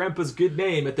clear his grandpa's good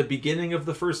name at the beginning of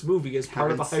the first movie as part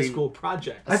of a high school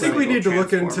project. I think we need to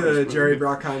look into Jerry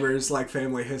Bruckheimer's like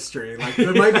family history. Like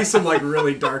there might be some like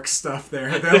really dark stuff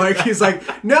there. That like he's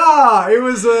like, nah, it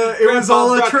was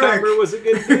all a trick. Bruckheimer was a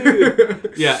good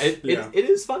dude. It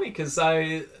is funny because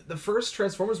the first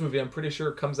Transformers movie, I'm pretty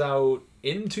sure, comes out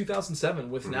in 2007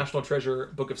 with National Treasure: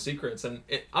 Book of Secrets, and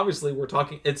obviously we're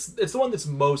talking. It's the one that's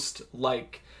most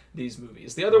like these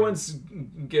movies. The other ones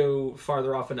go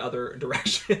farther off in other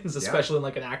directions, especially in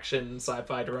like an action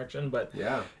sci-fi direction. But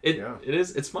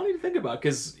it's funny to think about,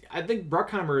 because I think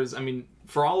Bruckheimer is, I mean,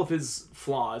 for all of his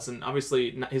flaws, and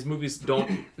obviously his movies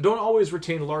don't always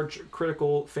retain large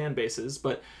critical fan bases,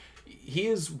 but he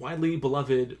is widely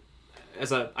beloved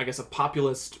as a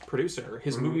populist producer.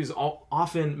 His movies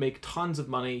often make tons of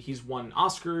money. He's won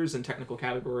Oscars in technical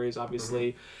categories,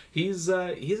 obviously. He's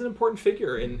an important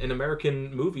figure in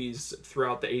American movies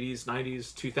throughout the 80s,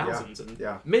 90s, 2000s. And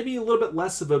maybe a little bit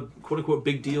less of a quote-unquote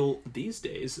big deal these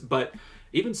days, but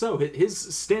even so,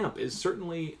 his stamp is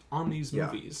certainly on these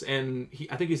movies. And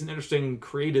I think he's an interesting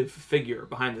creative figure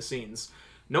behind the scenes.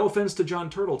 No offense to John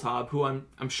Turteltaub, who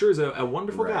I'm sure is a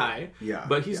wonderful guy,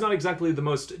 but he's not exactly the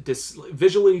most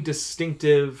visually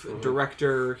distinctive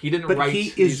director. He didn't write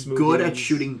these movies. But he is good at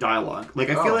shooting dialogue. Like,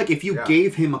 I feel like if you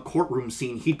gave him a courtroom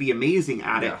scene, he'd be amazing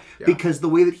at it. Because the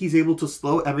way that he's able to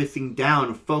slow everything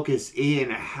down, focus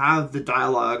in, have the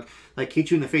dialogue like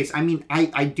hit you in the face. I mean,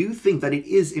 I do think that it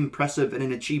is impressive and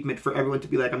an achievement for everyone to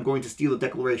be like, I'm going to steal the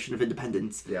Declaration of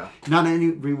Independence. Yeah. Not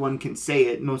everyone can say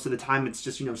it. Most of the time it's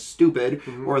just, stupid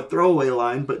or a throwaway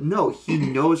line. But no, he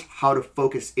knows how to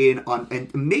focus in on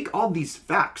and make all these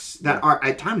facts that are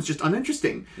at times just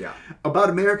uninteresting about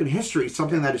American history,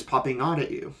 something that is popping out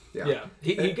at you.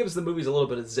 He gives the movies a little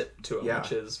bit of zip to it,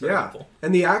 which is very helpful.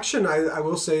 And the action, I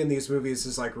will say, in these movies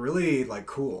is like really like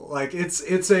cool. Like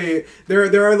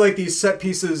there are like these set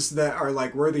pieces that are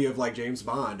like worthy of like James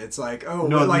Bond. It's like,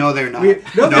 no, they're not.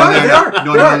 No, they are.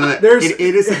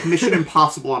 It is like Mission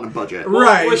Impossible on a budget.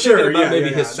 Right, we're sure. About maybe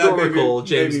historical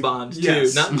James Bond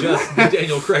too, not just the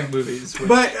Daniel Craig movies.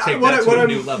 But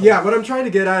what I'm trying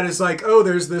to get at is like,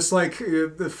 there's this like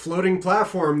the floating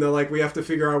platform that like we have to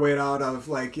figure our way out of.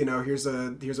 Like, here's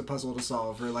a puzzle to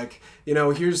solve, or like,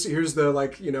 here's the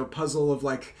like, puzzle of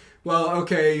like, well,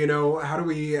 okay, how do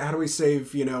we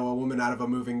save, a woman out of a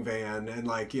moving van, and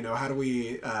like, how do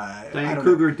we Diane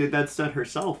Kruger did that stunt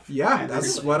herself. Yeah,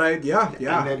 that's what I And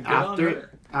then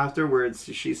Afterwards,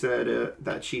 she said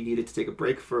that she needed to take a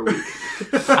break for a week.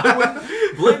 I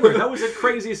wouldn't blame her. That was a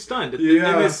crazy stunt.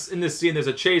 Yeah. In this scene, there's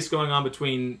a chase going on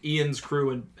between Ian's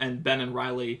crew and Ben and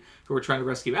Riley, who are trying to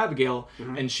rescue Abigail,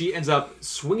 and she ends up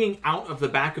swinging out of the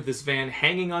back of this van,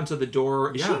 hanging onto the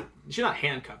door. Yeah. She's not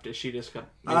handcuffed, is she? Just got.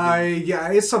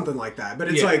 Yeah, it's something like that. But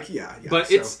it's yeah. But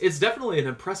so. it's definitely an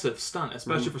impressive stunt,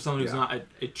 especially for someone who's not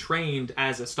a trained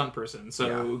as a stunt person.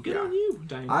 So good on you,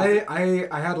 Diane.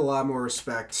 I had a lot more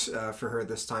respect for her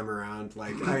this time around.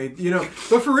 Like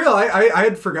but for real, I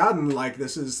had forgotten like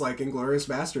this is like Inglourious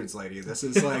Bastards lady. This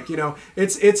is like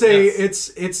it's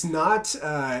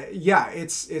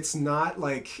not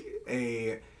like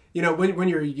a when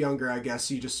you're younger, I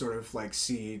guess you just sort of like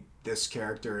see this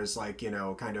character as like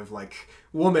kind of like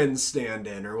woman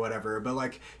stand-in or whatever, but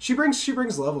like she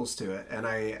brings levels to it, and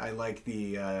I like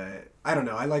the I don't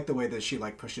know, I like the way that she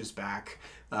like pushes back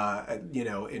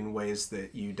in ways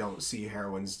that you don't see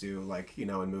heroines do, like in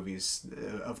movies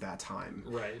of that time.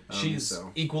 Right. She's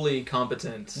equally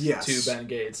competent to Ben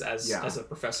Gates as a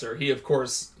professor. He of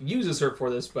course uses her for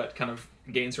this, but kind of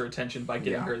gains her attention by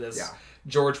getting her this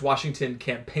George Washington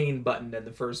campaign button in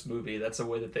the first movie. That's a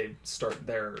way that they start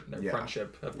their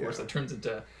friendship. Of course, that turns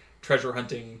into treasure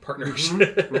hunting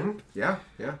partnership. Yeah.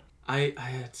 I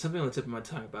had something on the tip of my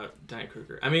tongue about Diane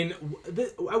Kruger. I mean,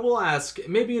 I will ask,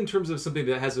 maybe in terms of something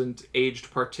that hasn't aged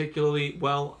particularly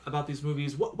well about these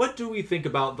movies, what do we think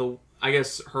about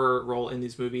her role in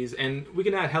these movies? And we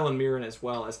can add Helen Mirren as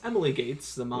well as Emily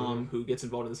Gates, the mom who gets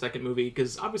involved in the second movie,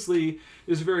 because obviously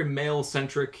there's very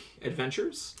male-centric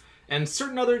adventures. And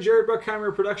certain other Jerry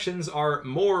Bruckheimer productions are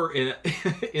more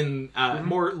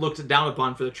more looked down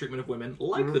upon for the treatment of women,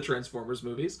 like the Transformers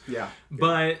movies. Yeah.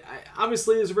 But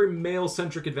obviously, there's very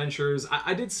male-centric adventures.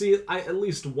 I did see at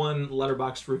least one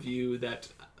Letterboxd review that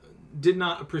did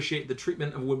not appreciate the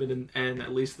treatment of women in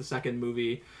at least the second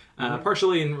movie.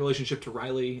 Partially in relationship to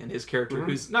Riley and his character,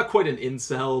 who's not quite an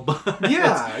incel, but but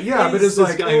it's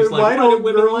like, guy who's like, why don't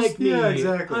women girls like me? Yeah,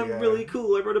 exactly. I'm really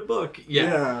cool. I wrote a book.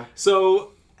 Yeah.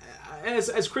 So.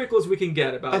 As critical as we can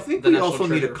get about, I think the we National also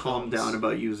need to Treasure calm films. down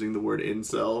about using the word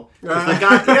incel. If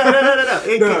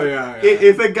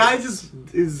a guy just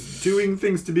is doing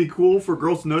things to be cool for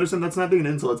girls to notice him, that's not being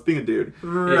an incel. That's being a dude.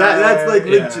 Right.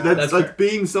 That's like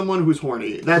being someone who's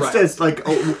horny. That's just like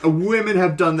women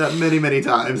have done that many, many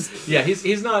times. Yeah,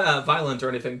 he's not violent or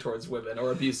anything towards women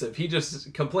or abusive. He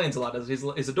just complains a lot.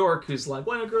 He's a dork who's like,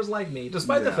 why don't girls like me?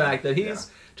 Despite the fact that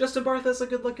Justin Bartha's a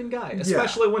good-looking guy,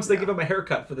 especially once they give him a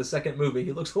haircut for the second movie.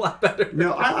 He looks a lot better.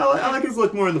 No, I like his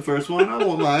look more in the first one. I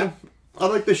won't lie. I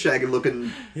like the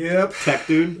shaggy-looking tech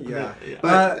dude. Yeah.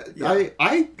 But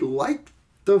I like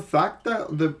the fact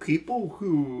that the people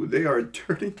who they are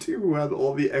turning to, who have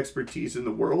all the expertise in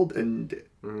the world and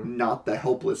not the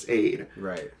helpless aid,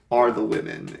 are the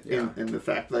women. In the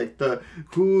fact, like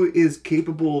who is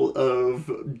capable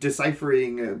of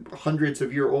deciphering hundreds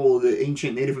of year old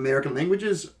ancient Native American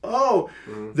languages?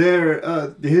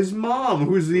 They're his mom,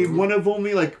 who's the one of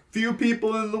only like few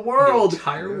people in the world, the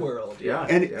entire world.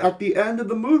 At the end of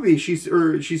the movie,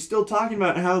 she's still talking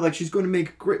about how like she's going to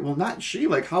make great. Well, not she,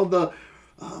 like how the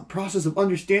process of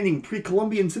understanding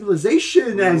pre-Columbian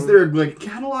civilization as they're like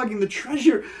cataloging the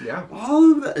treasure.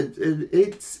 All of that.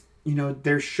 It's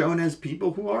they're shown as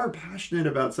people who are passionate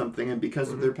about something, and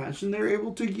because of their passion, they're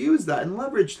able to use that and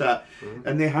leverage that.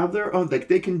 And they have their own, like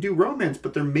they can do romance,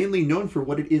 but they're mainly known for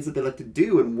what it is that they like to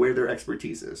do and where their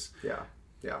expertise is.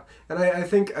 Yeah, and I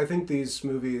think these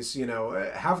movies,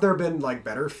 have there been like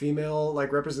better female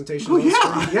like representation? On the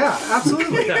screen? Yeah,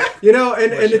 absolutely.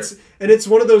 And it's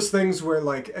one of those things where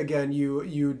like again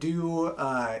you do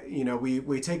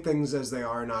we take things as they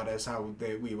are, not as how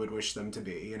we would wish them to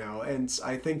be. And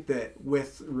I think that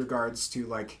with regards to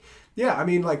like. Yeah, I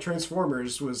mean, like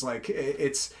Transformers was like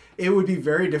it would be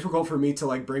very difficult for me to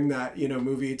like bring that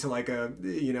movie to like a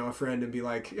friend and be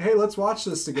like, hey, let's watch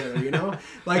this together,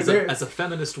 like as a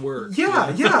feminist word.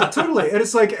 Yeah, totally. And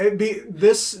it's like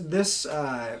this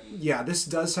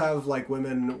does have like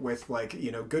women with like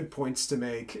good points to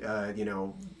make,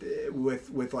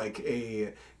 with like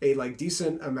a like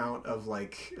decent amount of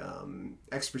like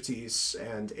expertise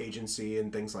and agency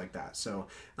and things like that. So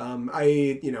I'm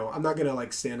not gonna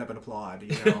like stand up and applaud,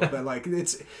 but like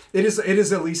it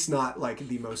is at least not like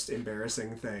the most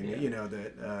embarrassing thing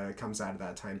that comes out of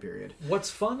that time period. What's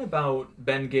fun about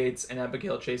Ben Gates and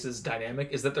Abigail Chase's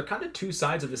dynamic is that they're kind of two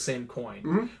sides of the same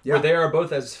coin, where they are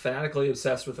both as fanatically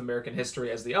obsessed with American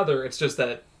history as the other. It's just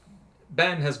that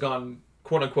Ben has gone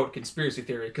quote unquote conspiracy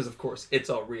theory, because of course it's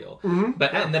all real.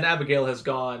 But Yeah. and then Abigail has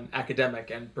gone academic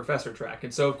and professor track,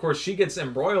 and so of course she gets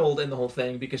embroiled in the whole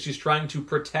thing because she's trying to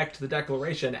protect the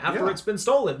Declaration after Yeah. it's been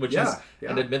stolen, which is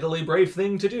an admittedly brave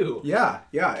thing to do. Yeah,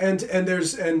 and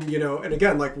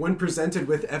again, like when presented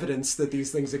with evidence that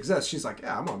these things exist, she's like,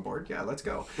 yeah, I'm on board. Yeah, let's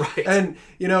go. Right. And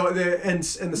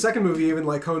the second movie even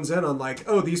like hones in on like,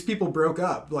 oh, these people broke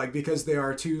up like because they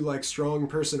are two like strong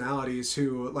personalities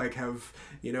who like have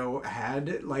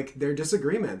had like their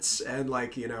disagreements, and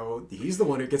like he's the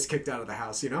one who gets kicked out of the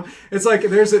house. It's like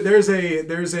there's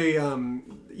a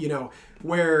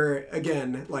where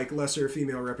again like lesser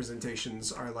female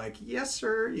representations are like, yes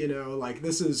sir, like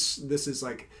this is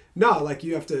like, no, like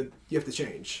you have to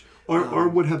change. Or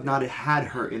would have not had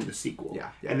her in the sequel. Yeah.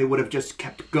 And they would have just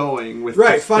kept going with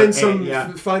Right, just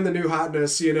find the new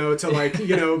hotness, to like,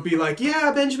 be like,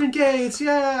 yeah, Benjamin Gates,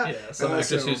 yeah. Yeah, some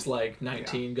actress who's like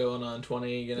 19 going on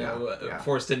 20,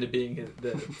 forced into being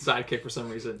the sidekick for some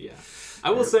reason. Yeah. I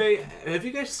will say, have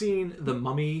you guys seen the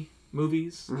Mummy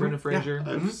movies, Brendan Fraser?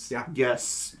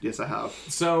 Yes, I have.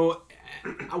 So,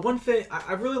 one thing,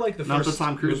 I really like the Not first the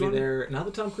Tom Cruise movie one? there. Not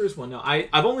the Tom Cruise one, no.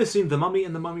 I've only seen The Mummy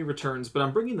and The Mummy Returns, but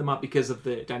I'm bringing them up because of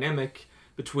the dynamic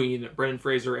between Brendan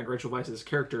Fraser and Rachel Weisz's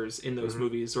characters in those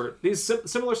movies, or these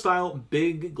similar style,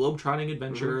 big globe-trotting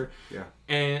adventure.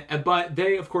 But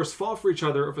they, of course, fall for each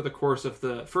other over the course of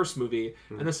the first movie.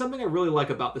 And there's something I really like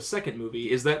about the second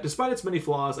movie is that despite its many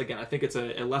flaws, again, I think it's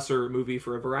a lesser movie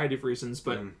for a variety of reasons,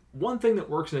 but one thing that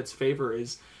works in its favor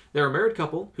is they're a married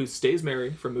couple who stays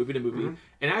married from movie to movie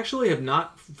and actually have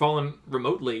not fallen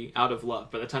remotely out of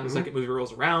love by the time the second movie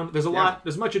rolls around.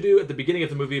 There's much ado at the beginning of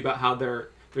the movie about how their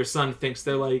son thinks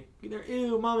they're like,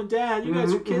 ew, mom and dad, you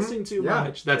guys are kissing too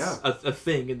much. That's a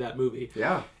thing in that movie.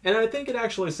 Yeah. And I think it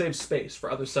actually saves space for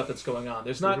other stuff that's going on.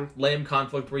 There's not lame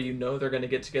conflict where they're going to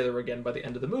get together again by the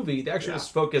end of the movie. They actually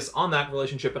just focus on that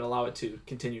relationship and allow it to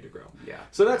continue to grow. Yeah.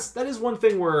 So that is one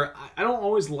thing where I don't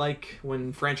always like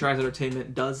when franchise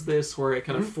entertainment does this, where it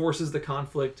kind of forces the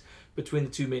conflict between the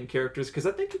two main characters, because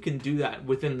I think you can do that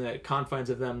within the confines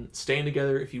of them staying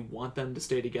together if you want them to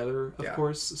stay together, of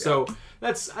course. So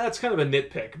that's kind of a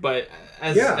nitpick, but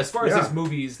as far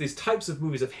as these types of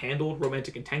movies have handled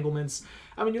romantic entanglements,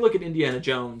 I mean, you look at Indiana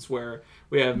Jones, where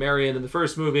we have Marion in the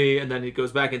first movie, and then he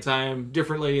goes back in time,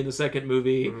 different lady in the second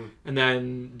movie, and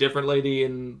then different lady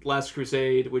in Last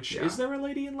Crusade, which, is there a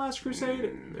lady in Last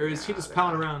Crusade? Or is he just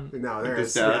palling around? No, and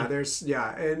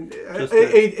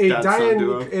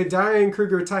a Diane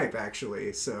Kruger type,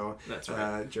 actually, so that's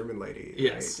right. German lady.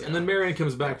 Yes, right? and then Marion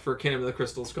comes back for Kingdom of the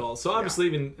Crystal Skull, so obviously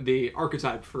even the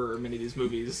archetype for many of these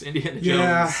movies, Indiana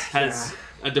Jones has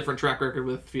a different track record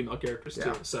with female characters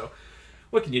too, so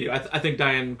what can you do? I think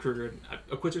Diane Kruger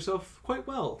acquits herself quite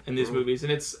well in these movies,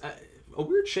 and it's a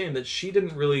weird shame that she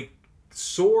didn't really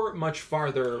soar much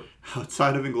farther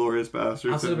outside of Inglourious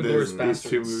Basterds. These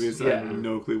two movies, I have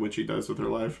no clue what she does with her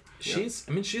life. She's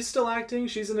still acting.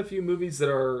 She's in a few movies that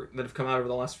have come out over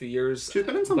the last few years. She's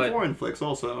been in some foreign flicks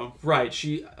also. Right.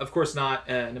 She, of course, not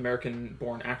an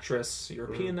American-born actress,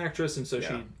 European actress, and so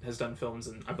she has done films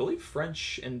in, I believe,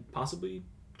 French and possibly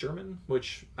German,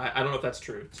 which I don't know if that's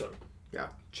true. So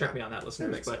check me on that, listeners.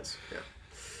 That makes sense.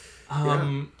 All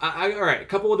right, a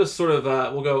couple of just sort of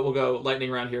we'll go lightning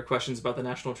round here. Questions about the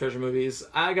National Treasure movies.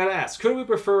 I gotta ask, who do we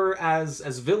prefer as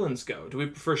villains go? Do we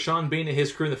prefer Sean Bean and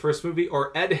his crew in the first movie,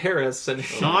 or Ed Harris and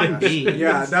Sean Bean?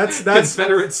 Yeah, that's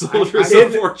Confederate soldiers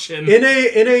of fortune. In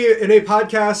a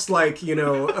podcast like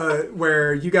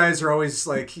where you guys are always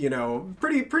like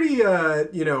pretty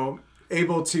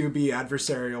able to be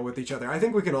adversarial with each other. I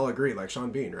think we can all agree, like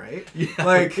Sean Bean, right? Yeah,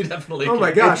 like we definitely. Oh can.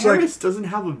 my gosh, Ed Harris doesn't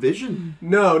have a vision.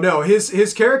 No,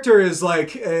 his character is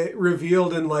like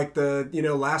revealed in like the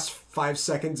last 5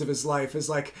 seconds of his life is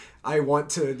like, I want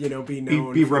to be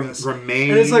known for this.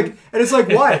 Remain. And it's like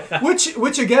what?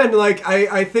 which again, like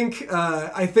I think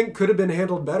could have been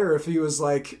handled better if he was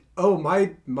like, oh,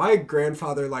 my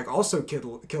grandfather like also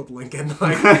killed Lincoln.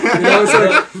 Like,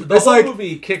 the whole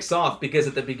movie kicks off because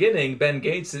at the beginning, Ben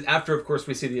Gates, after of course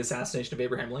we see the assassination of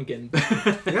Abraham Lincoln,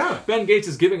 Ben Gates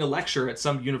is giving a lecture at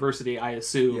some university, I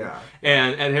assume,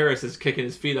 and Ed Harris is kicking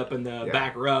his feet up in the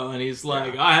back row, and he's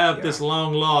like, I have this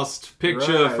long lost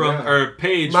picture or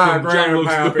page from John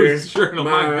Wilkes Booth's journal,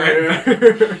 my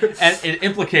grandpa, and it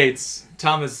implicates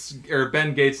Thomas or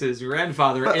Ben Gates'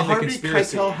 grandfather in the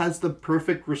conspiracy. Harvey Keitel has the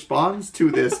perfect response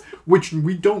to this, which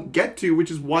we don't get to,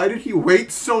 which is why did he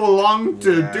wait so long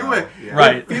to do it? Yeah.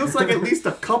 Right. It feels like at least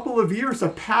a couple of years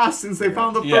have passed since they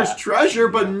found the first treasure,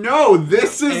 but no,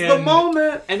 this is the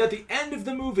moment. And at the end of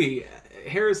the movie,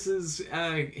 Harris's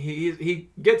he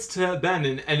gets to Ben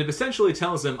and essentially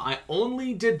tells him, "I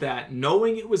only did that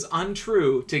knowing it was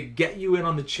untrue to get you in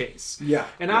on the chase." Yeah.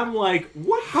 And I'm like,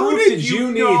 what How proof did did you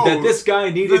you know need that this guy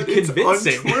needed that it's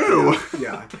convincing? untrue?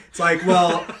 Yeah. It's like,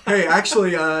 well, hey,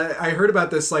 actually, I heard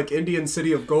about this like Indian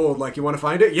city of gold. Like, you want to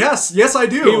find it? Yes, I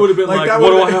do. He would have been like, that "What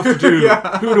do would've- I have to do?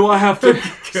 Yeah. Who do I have to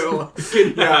Kill.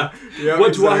 kidnap? Yeah,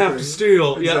 What do I have exactly. to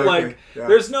steal?" Yeah, Exactly. like Yeah.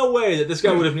 there's no way that this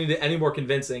guy would have needed any more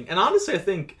convincing. And honestly, I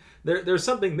think there's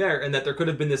something there, and that there could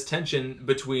have been this tension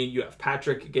between, you have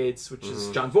Patrick Gates, which is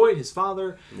John Voight, his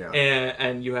father, Yeah.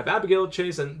 and you have Abigail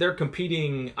Chase, and they're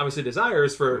competing, obviously,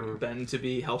 desires for Ben to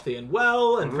be healthy and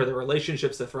well, and for the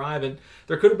relationships to thrive. And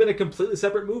there could have been a completely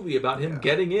separate movie about him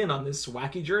getting in on this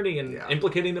wacky journey and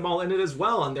implicating them all in it as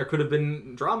well. And there could have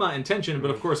been drama and tension, but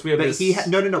of course we have But this. he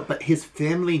no. But his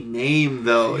family name,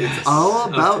 though, Yes, it's all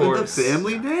of about the course.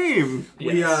 family name.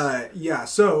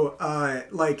 Yes.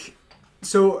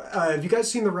 So, have you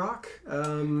guys seen The Rock?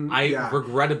 I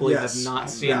regrettably Yes. have not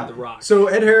seen Yeah. The Rock. So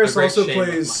Ed Harris A great also shame of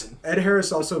plays mine. Ed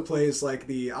Harris also plays like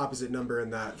the opposite number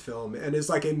in that film, and is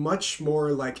like a much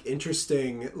more like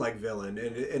interesting like villain,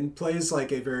 and plays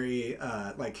like a very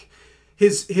like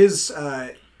his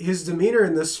demeanor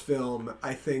in this film,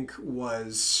 I think,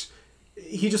 was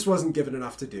he just wasn't given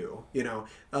enough to do, you know.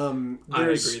 I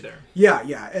agree there.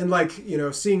 Yeah, and like, you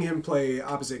know, seeing him play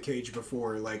opposite Cage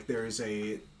before, like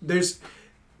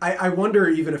I wonder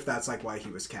even if that's like why he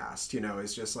was cast, you know,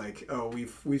 it's just like, oh,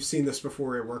 we've seen this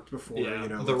before, it worked before, Yeah, you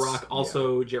know. The Rock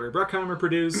also Jerry Bruckheimer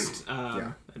produced,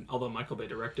 Yeah. and although Michael Bay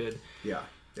directed. Yeah.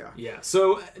 Yeah,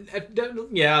 so Ed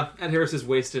Harris is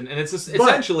wasted, and it's just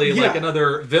essentially like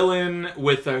another villain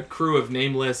with a crew of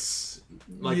nameless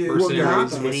like mercenaries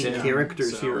Not with many him.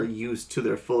 characters so. here are used to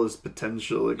their fullest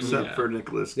potential, except for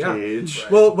Nicolas Yeah. Cage.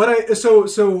 Well,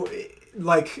 so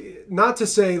like, not to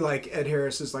say like Ed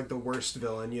Harris is like the worst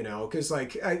villain, you know, because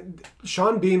like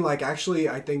Sean Bean, like, actually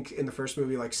I think in the first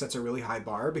movie like sets a really high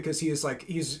bar, because he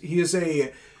is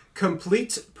a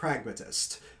complete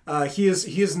pragmatist. He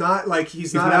is not like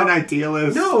he's not an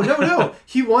idealist. No.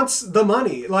 He wants the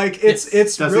money. Like it's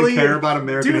Doesn't really care about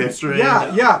American history.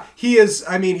 Yeah. He is.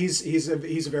 I mean, he's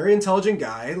a very intelligent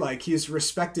guy. Like, he's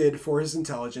respected for his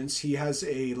intelligence. He has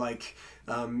a like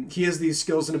he has these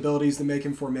skills and abilities that make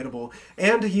him formidable.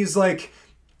 And he's like,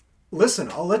 listen,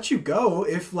 I'll let you go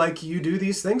if like you do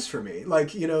these things for me.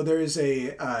 Like, you know, there is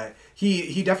a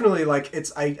he definitely like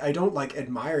I don't like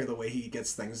admire the way he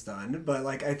gets things done, but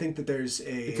like I think that it's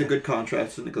a good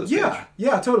contrast to Nicolas Cage.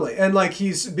 Yeah, totally. And like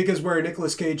because where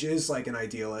Nicolas Cage is like an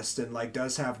idealist and like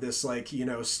does have this like, you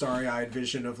know, starry-eyed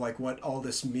vision of like what all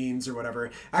this means or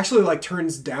whatever, actually like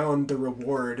turns down the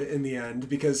reward in the end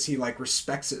because he like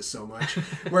respects it so much.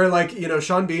 Where like, you know,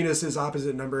 Sean Bean is his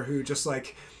opposite number, who just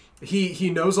like he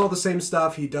knows all the same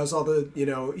stuff, he does all the, you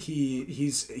know,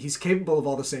 he's capable of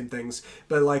all the same things,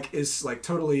 but like is like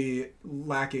totally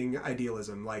lacking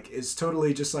idealism, like is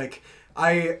totally just like,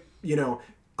 I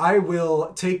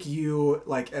will take you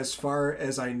like as far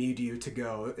as I need you to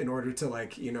go in order to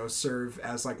like, you know, serve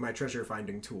as like my treasure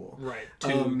finding tool. Right.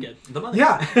 To get the money.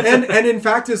 Yeah. And in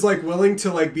fact is like willing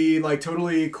to like be like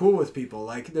totally cool with people.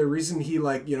 Like the reason he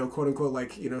like, you know, quote unquote,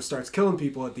 like, you know, starts killing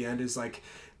people at the end is like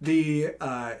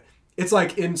it's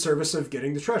like in service of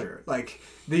getting the treasure. Like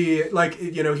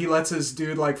you know, he lets his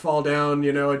dude like fall down,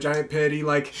 you know, a giant pit. He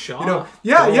like, Shaw. you know,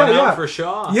 Going yeah. out for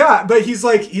Shaw. Yeah, but he's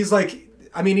like,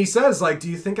 I mean, he says like, do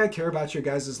you think I care about your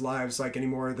guys' lives like any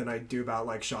more than I do about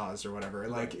like Shaw's or whatever?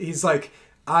 Like, he's like,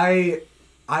 I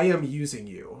am using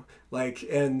you. Like,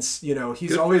 and you know,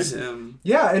 he's Good for always him.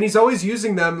 Yeah, and he's always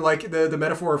using them, like the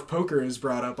metaphor of poker is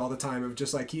brought up all the time, of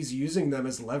just like he's using them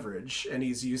as leverage, and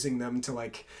he's using them to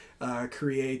like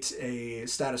create a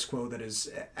status quo that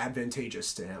is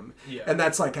advantageous to him. Yeah. And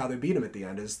that's like how they beat him at the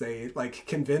end, is they like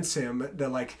convince him that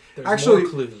like There's actually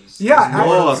more clues. yeah, There's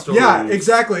more stories. yeah,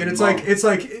 exactly. And it's More.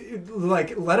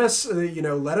 like let us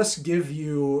let us give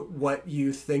you what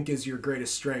you think is your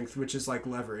greatest strength, which is like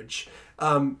leverage.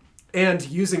 And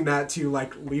using that to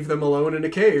like leave them alone in a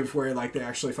cave where like they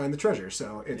actually find the treasure.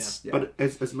 So it's But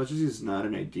as much as he's not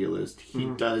an idealist, he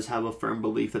does have a firm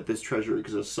belief that this treasure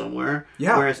exists somewhere.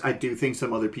 Yeah. Whereas I do think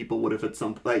some other people would have at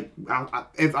some like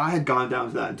if I had gone down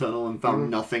to that tunnel and found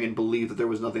nothing and believed that there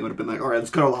was nothing, I would have been like, all right, let's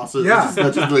cut our losses. Yeah.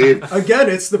 Let's just leave. Again,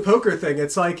 it's the poker thing.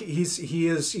 It's like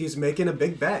he's making a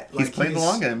big bet. Like, He's playing the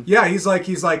long game. Yeah, he's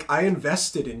like I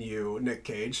invested in you, Nick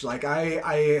Cage. Like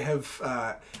I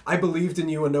have I believed in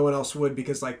you and no one else would,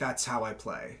 because like that's how I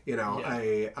play. You know,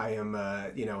 Yeah. I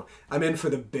am you know, I'm in for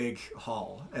the big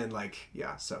haul, and like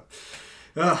so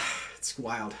Ugh, it's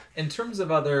wild. In terms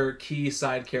of other key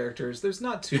side characters, there's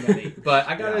not too many. But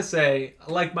I gotta say,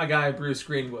 like my guy Bruce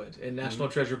Greenwood in National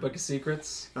Treasure Book of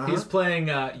Secrets, he's playing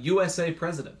USA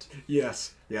President.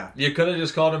 Yes. Yeah. You could have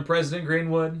just called him President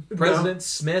Greenwood, President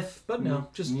Smith, but no,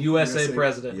 just USA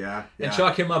President. Yeah. And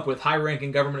chalk him up with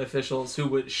high-ranking government officials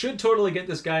who should totally get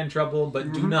this guy in trouble,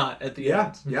 but do not at the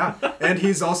end. Yeah. And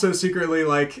he's also secretly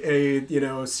like a,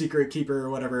 secret keeper or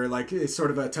whatever, like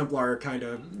sort of a Templar kind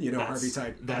of, Harvey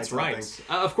type. That's type right. thing.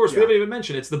 Of course, we haven't even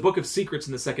mentioned it's the Book of Secrets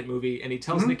in the second movie, and he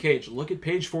tells Nick Cage, look at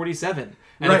page 47.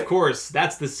 And of course,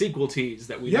 that's the sequel tease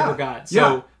that we never got.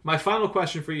 So my final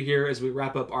question for you here as we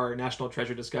wrap up our National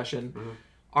Treasure discussion,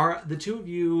 are the two of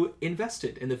you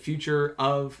invested in the future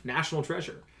of National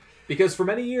Treasure? Because for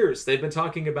many years, they've been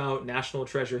talking about National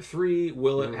Treasure 3.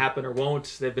 Will it happen or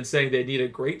won't? They've been saying they need a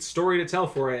great story to tell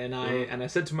for it. And I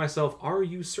said to myself, are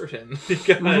you certain?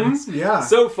 Because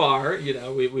so far,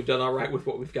 we've done all right with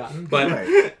what we've gotten.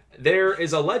 But there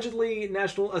is allegedly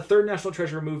a third National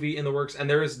Treasure movie in the works. And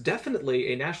there is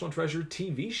definitely a National Treasure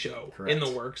TV show in the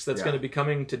works that's going to be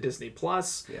coming to Disney+.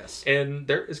 Yes. And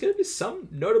there is going to be some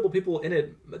notable people in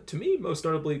it. To me, most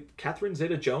notably, Catherine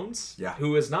Zeta-Jones,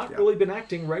 who has not really been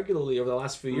acting regularly over the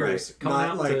last few years.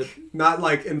 Not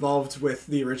like involved with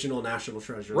the original National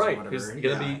Treasures or whatever. Who's going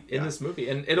to be in this movie.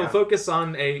 And it'll focus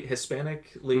on a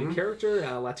Hispanic lead character,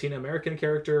 a Latin American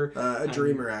character. A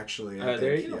dreamer, actually.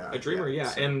 There you go. A dreamer,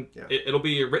 And it'll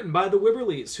be written by the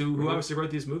Wibberleys, who obviously wrote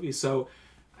these movies. So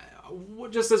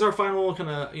just as our final kind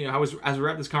of, as we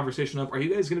wrap this conversation up, are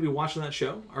you guys going to be watching that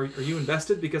show? Are you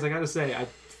invested? Because I got to say, I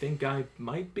think I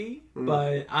might be,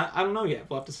 but I don't know yet.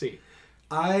 We'll have to see.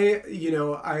 I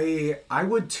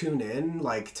would tune in,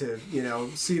 like, to,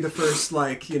 see the first,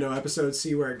 episode,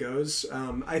 see where it goes.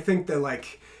 I think that,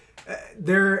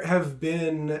 there have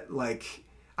been,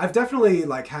 I've definitely,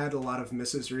 had a lot of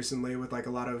misses recently with, a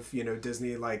lot of,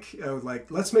 Disney,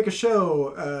 let's make a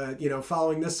show,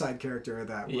 following this side character or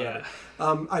that. Whatever.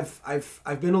 Yeah.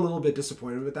 I've been a little bit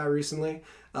disappointed with that recently.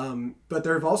 But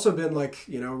there have also been,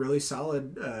 really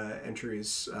solid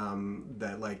entries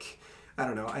that, I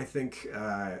don't know. I think,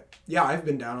 I've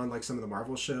been down on some of the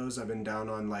Marvel shows. I've been down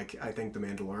on I think The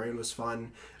Mandalorian was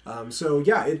fun.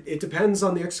 It depends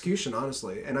on the execution,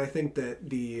 honestly. And I think that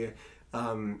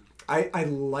I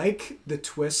like the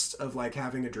twist of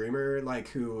having a dreamer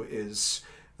who is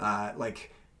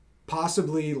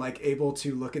possibly able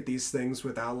to look at these things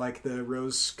without the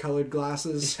rose-colored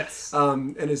glasses. Yes.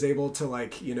 And is able to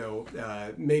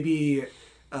maybe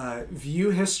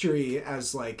view history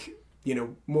as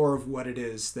more of what it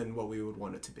is than what we would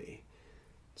want it to be.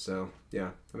 So,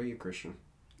 yeah. How about you, Christian?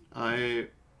 The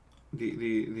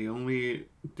only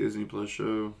Disney Plus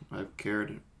show I've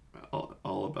cared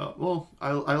all about. Well,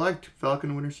 I liked Falcon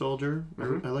and Winter Soldier.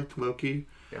 I liked Loki.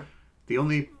 Yeah. The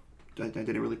only I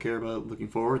didn't really care about looking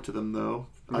forward to them though.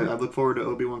 I look forward to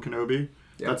Obi-Wan Kenobi.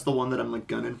 Yeah. That's the one that I'm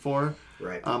gunning for.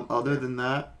 Right. Other than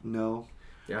that, no.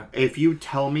 Yeah. If you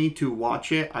tell me to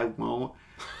watch it, I won't.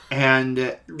 And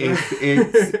I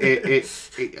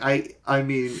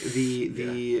mean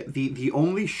the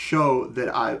only show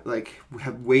that I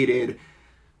have waited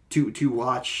to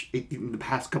watch in the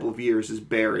past couple of years is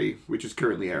Barry, which is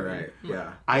currently airing. Right.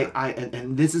 Yeah.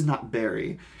 And this is not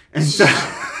Barry. And so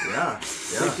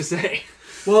safe to say.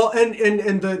 Well,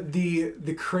 and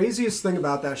the craziest thing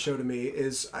about that show to me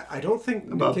is I don't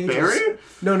think about Nick Cage Barry?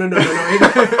 No.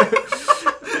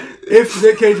 If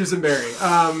Nick Cage is in Barry,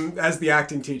 as the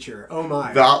acting teacher, oh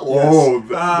my, that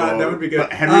would be good.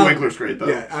 But Henry Winkler's great though.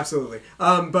 Yeah, absolutely.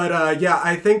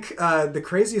 I think the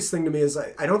craziest thing to me is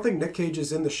I don't think Nick Cage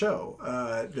is in the show.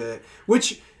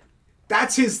 Which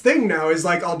that's his thing now is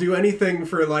I'll do anything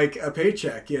for a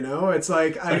paycheck. It's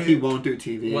but he won't do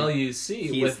TV. Well, you see,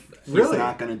 he's really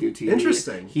not going to do TV.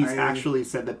 Interesting. He's actually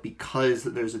said that because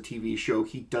there's a TV show,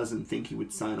 he doesn't think he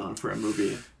would sign on for a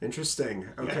movie. Interesting.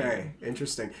 Okay. Yeah.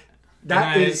 Interesting.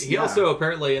 He also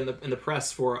apparently in the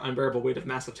press for Unbearable Weight of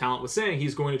Massive Talent was saying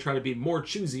he's going to try to be more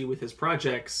choosy with his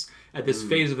projects at this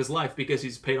phase of his life because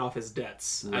he's paid off his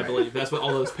debts. Right. I believe that's what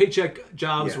all those paycheck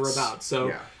jobs were about.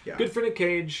 So good for Nick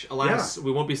Cage. Alas,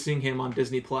 we won't be seeing him on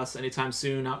Disney Plus anytime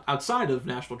soon, outside of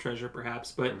National Treasure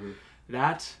perhaps. But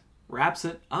that wraps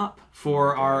it up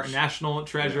for our National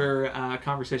Treasure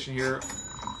conversation here.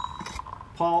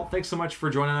 Paul, thanks so much for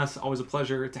joining us. Always a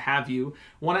pleasure to have you.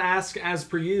 Want to ask, as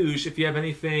per usual, if you have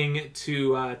anything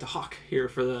to hawk here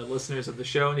for the listeners of the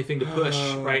show, anything to push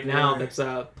now that's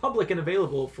public and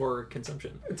available for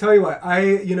consumption. I tell you what,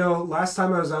 last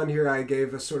time I was on here, I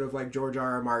gave a sort of like George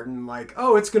R.R. Martin, like,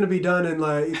 oh, it's going to be done in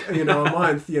like, a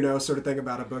month, sort of thing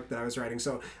about a book that I was writing.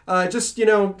 So I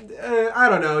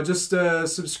don't know, just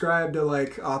subscribe to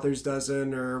like Author's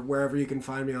Dozen or wherever you can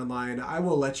find me online. I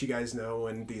will let you guys know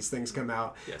when these things come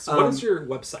out. Yes. What is your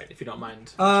website, if you don't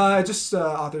mind? Just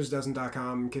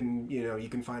authorsdozen.com. You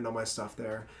can find all my stuff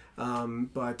there. As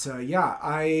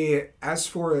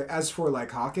for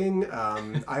like hawking,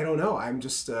 I don't know. I'm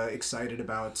just excited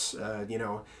about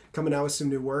coming out with some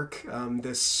new work.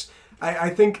 I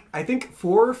think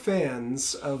for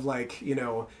fans of like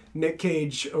Nick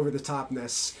Cage over the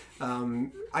topness,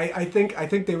 I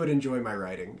think they would enjoy my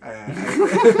writing.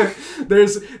 There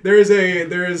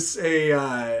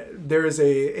is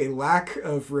a lack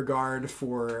of regard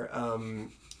for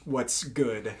what's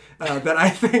good that I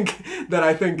think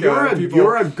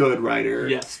you're a good writer.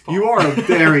 Yes, Paul. You are a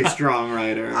very strong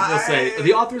writer. I'll say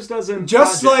the Author's Dozen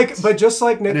just project.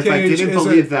 like Nick and Cage. If I didn't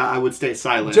believe that, I would stay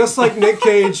silent. Just like Nick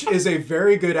Cage is a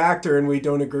very good actor, and we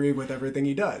don't agree with everything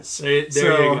he does. There you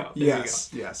go. Yes.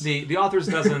 The Author's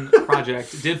Dozen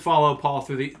project did follow Paul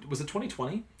through was it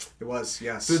 2020? It was,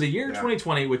 yes. Through the year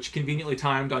 2020, which conveniently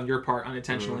timed on your part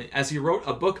unintentionally, as he wrote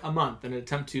a book a month in an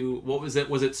attempt to, what was it?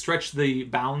 Was it stretch the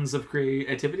bounds of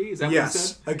creativity? Is that what you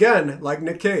said? Again, like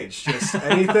Nick Cage. Just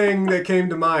anything that came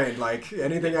to mind, like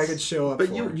anything I could show up but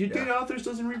for. you did Authors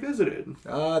Dozen Revisited.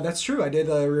 That's true. I did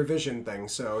a revision thing,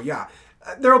 so yeah.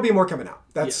 There will be more coming out.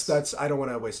 That's I don't want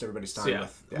to waste everybody's time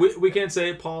with. Yeah. We can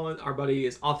say Paul, our buddy,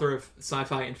 is author of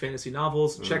sci-fi and fantasy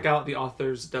novels. Check out the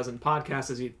Author's Dozen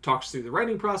podcast as he talks through the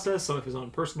writing process, some of his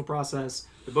own personal process,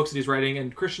 the books that he's writing,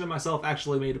 and Christian and myself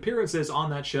actually made appearances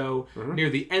on that show near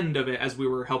the end of it as we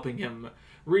were helping him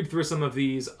read through some of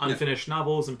these unfinished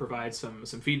novels and provide some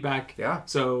feedback. Yeah.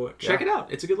 So check it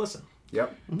out. It's a good listen.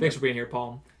 Yep. Thanks for being here,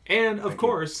 Paul. And, of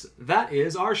course, that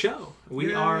is our show. We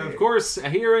Yay. are, of course,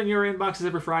 here in your inboxes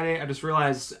every Friday. I just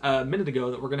realized a minute ago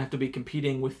that we're going to have to be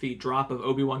competing with the drop of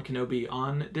Obi-Wan Kenobi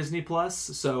on Disney+.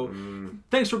 So,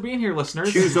 thanks for being here,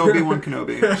 listeners. Choose Obi-Wan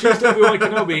Kenobi. Choose Obi-Wan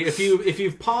Kenobi. If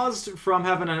you've paused from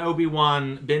having an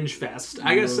Obi-Wan binge fest,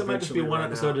 I guess it might just be one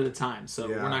episode at a time. So,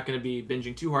 we're not going to be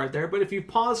binging too hard there. But if you've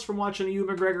paused from watching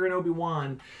Ewan McGregor and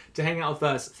Obi-Wan to hang out with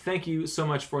us, thank you so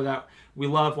much for that. We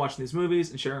love watching these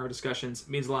movies and sharing our discussions. It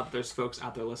means a lot that there's folks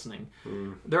out there listening.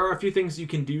 There are a few things you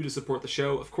can do to support the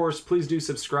show. Of course, please do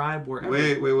subscribe wherever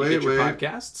you get your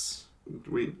podcasts.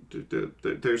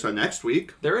 There's a next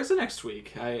week. There is a next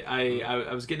week.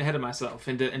 I was getting ahead of myself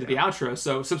into the outro.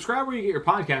 So subscribe where you get your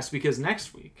podcasts, because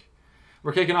next week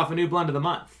we're kicking off a new blend of the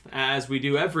month, as we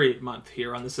do every month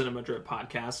here on the Cinema Drip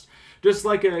podcast. Just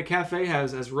like a cafe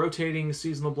has rotating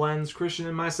seasonal blends, Christian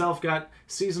and myself got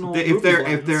seasonal If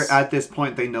blends. they're at this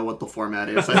point, they know what the format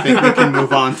is. I think we can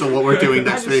move on to what we're doing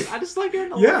next week. I just like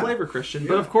getting a little flavor, Christian.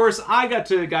 But of course, I got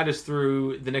to guide us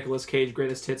through the Nicolas Cage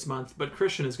Greatest Hits month, but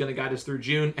Christian is going to guide us through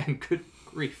June, and good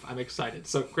grief, I'm excited.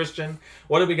 So, Christian,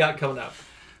 what do we got coming up?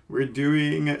 We're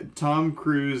doing Tom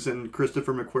Cruise and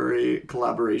Christopher McQuarrie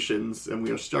collaborations, and we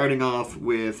are starting off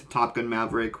with Top Gun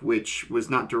Maverick, which was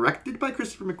not directed by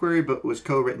Christopher McQuarrie, but was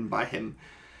co-written by him.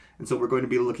 And so we're going to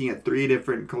be looking at 3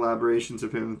 different collaborations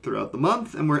of him throughout the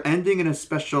month, and we're ending in a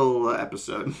special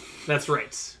episode. That's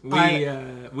right.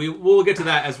 We'll get to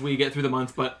that as we get through the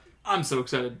month, but I'm so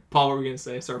excited. Paul, what were we going to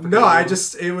say? Sorry.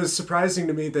 It was surprising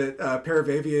to me that a pair of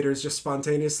aviators just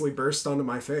spontaneously burst onto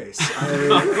my face.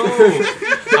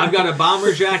 I've got a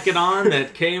bomber jacket on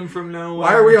that came from nowhere.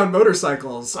 Why are we on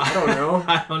motorcycles? I don't know.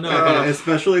 I don't know.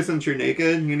 Especially since you're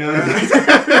naked, you know.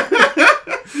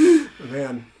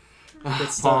 Man.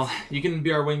 Paul, you can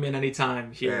be our wingman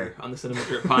anytime here on the Cinema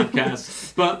Drip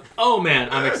podcast. But, oh man,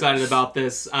 I'm excited about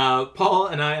this. Paul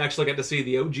and I actually got to see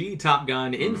the OG Top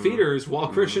Gun in theaters while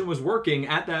Christian was working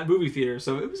at that movie theater.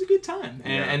 So it was a good time.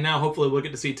 And now hopefully we'll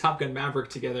get to see Top Gun Maverick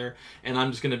together. And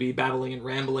I'm just going to be babbling and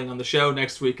rambling on the show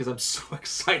next week because I'm so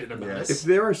excited about it. If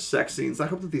there are sex scenes, I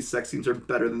hope that these sex scenes are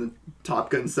better than the Top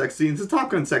Gun sex scenes. The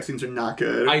Top Gun sex scenes are not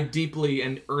good. I deeply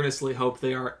and earnestly hope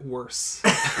they are worse.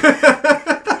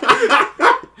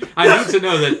 I need to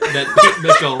know that Pete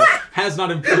Mitchell has not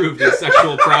improved his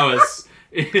sexual prowess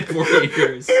in 40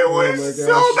 years. It was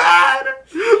so bad.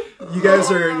 You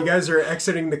guys are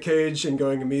exiting the cage and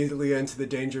going immediately into the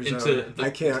danger zone. I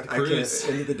can't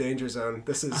into the danger zone.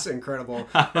 This is incredible.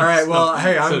 All right, well,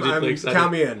 hey, I'm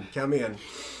count me in.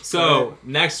 So,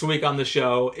 next week on the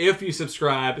show, if you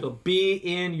subscribe, it'll be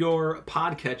in your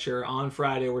podcatcher on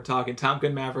Friday. We're talking Top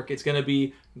Gun Maverick. It's going to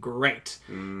be great.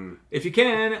 If you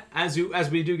can,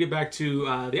 as we do get back to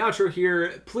the outro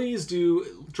here, please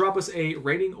do drop us a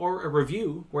rating or a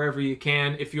review wherever you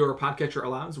can if your podcatcher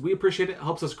allows. We appreciate it. It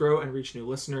helps us grow and reach new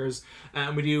listeners.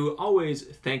 And we do always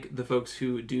thank the folks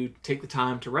who do take the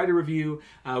time to write a review.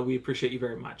 We appreciate you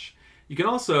very much. You can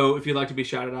also, if you'd like to be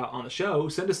shouted out on the show,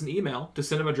 send us an email to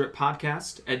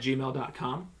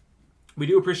cinemadrippodcast@gmail.com. We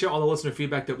do appreciate all the listener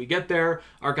feedback that we get there.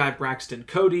 Our guy Braxton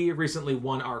Cody recently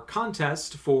won our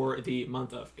contest for the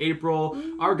month of April.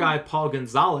 Our guy Paul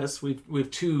Gonzalez, we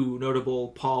have two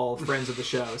notable Paul friends of the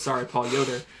show. Sorry, Paul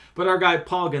Yoder. But our guy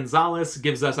Paul Gonzalez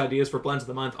gives us ideas for blends of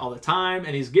the month all the time,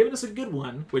 and he's given us a good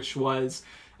one, which was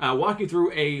walking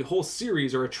through a whole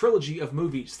series or a trilogy of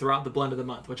movies throughout the blend of the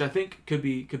month, which I think could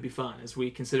be fun as we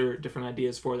consider different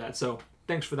ideas for that. So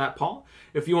thanks for that, Paul.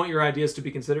 If you want your ideas to be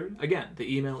considered, again,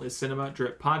 the email is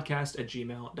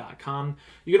cinemadrippodcast@gmail.com.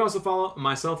 You can also follow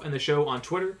myself and the show on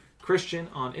Twitter, Christian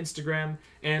on Instagram,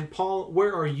 and Paul,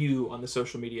 where are you on the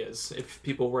social medias if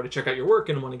people were to check out your work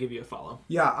and want to give you a follow?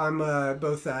 Yeah, I'm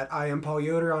both at I am Paul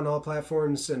Yoder on all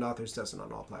platforms and Authors Dozen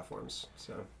on all platforms.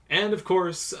 So. And of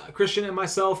course, Christian and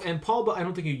myself and Paul, but I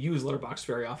don't think you use Letterboxd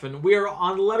very often. We are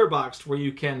on Letterboxd, where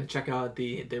you can check out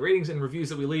the ratings and reviews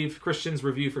that we leave. Christian's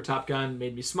review for Top Gun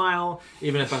made me smile,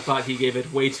 even if I thought he gave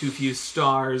it way too few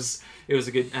stars. It was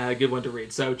a good one to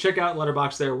read. So check out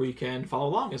Letterboxd there, where you can follow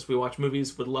along as we watch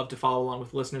movies. Would love to follow along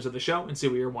with listeners of the show and see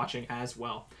what you're watching as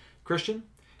well. Christian,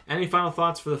 any final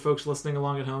thoughts for the folks listening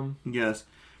along at home? Yes.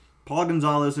 Paul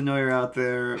Gonzalez, I know you're out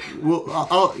there.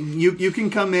 Well, you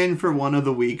can come in for one of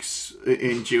the weeks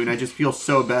in June. I just feel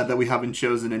so bad that we haven't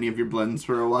chosen any of your blends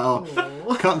for a while.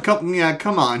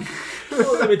 Come on.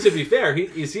 Well, I mean, to be fair,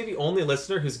 is he the only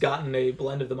listener who's gotten a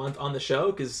blend of the month on the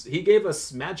show? Because he gave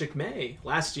us Magic May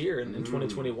last year in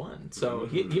 2021. So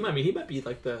he might be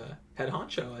like the head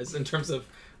honcho as in terms of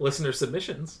listener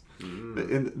submissions.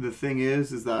 And the thing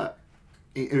is that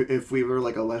if we were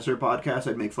like a lesser podcast,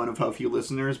 I'd make fun of how few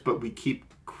listeners, but we keep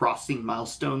crossing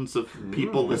milestones of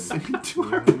people listening to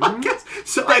our podcast.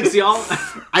 So thanks, y'all.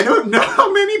 I don't know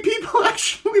how many people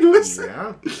actually listen.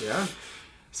 Yeah.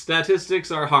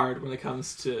 Statistics are hard when it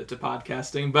comes to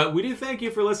podcasting, but we do thank you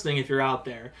for listening if you're out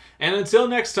there. And until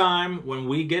next time, when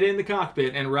we get in the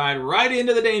cockpit and ride right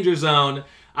into the danger zone,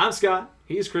 I'm Scott,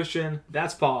 he's Christian,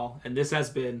 that's Paul, and this has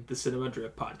been the Cinema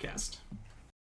Drip Podcast.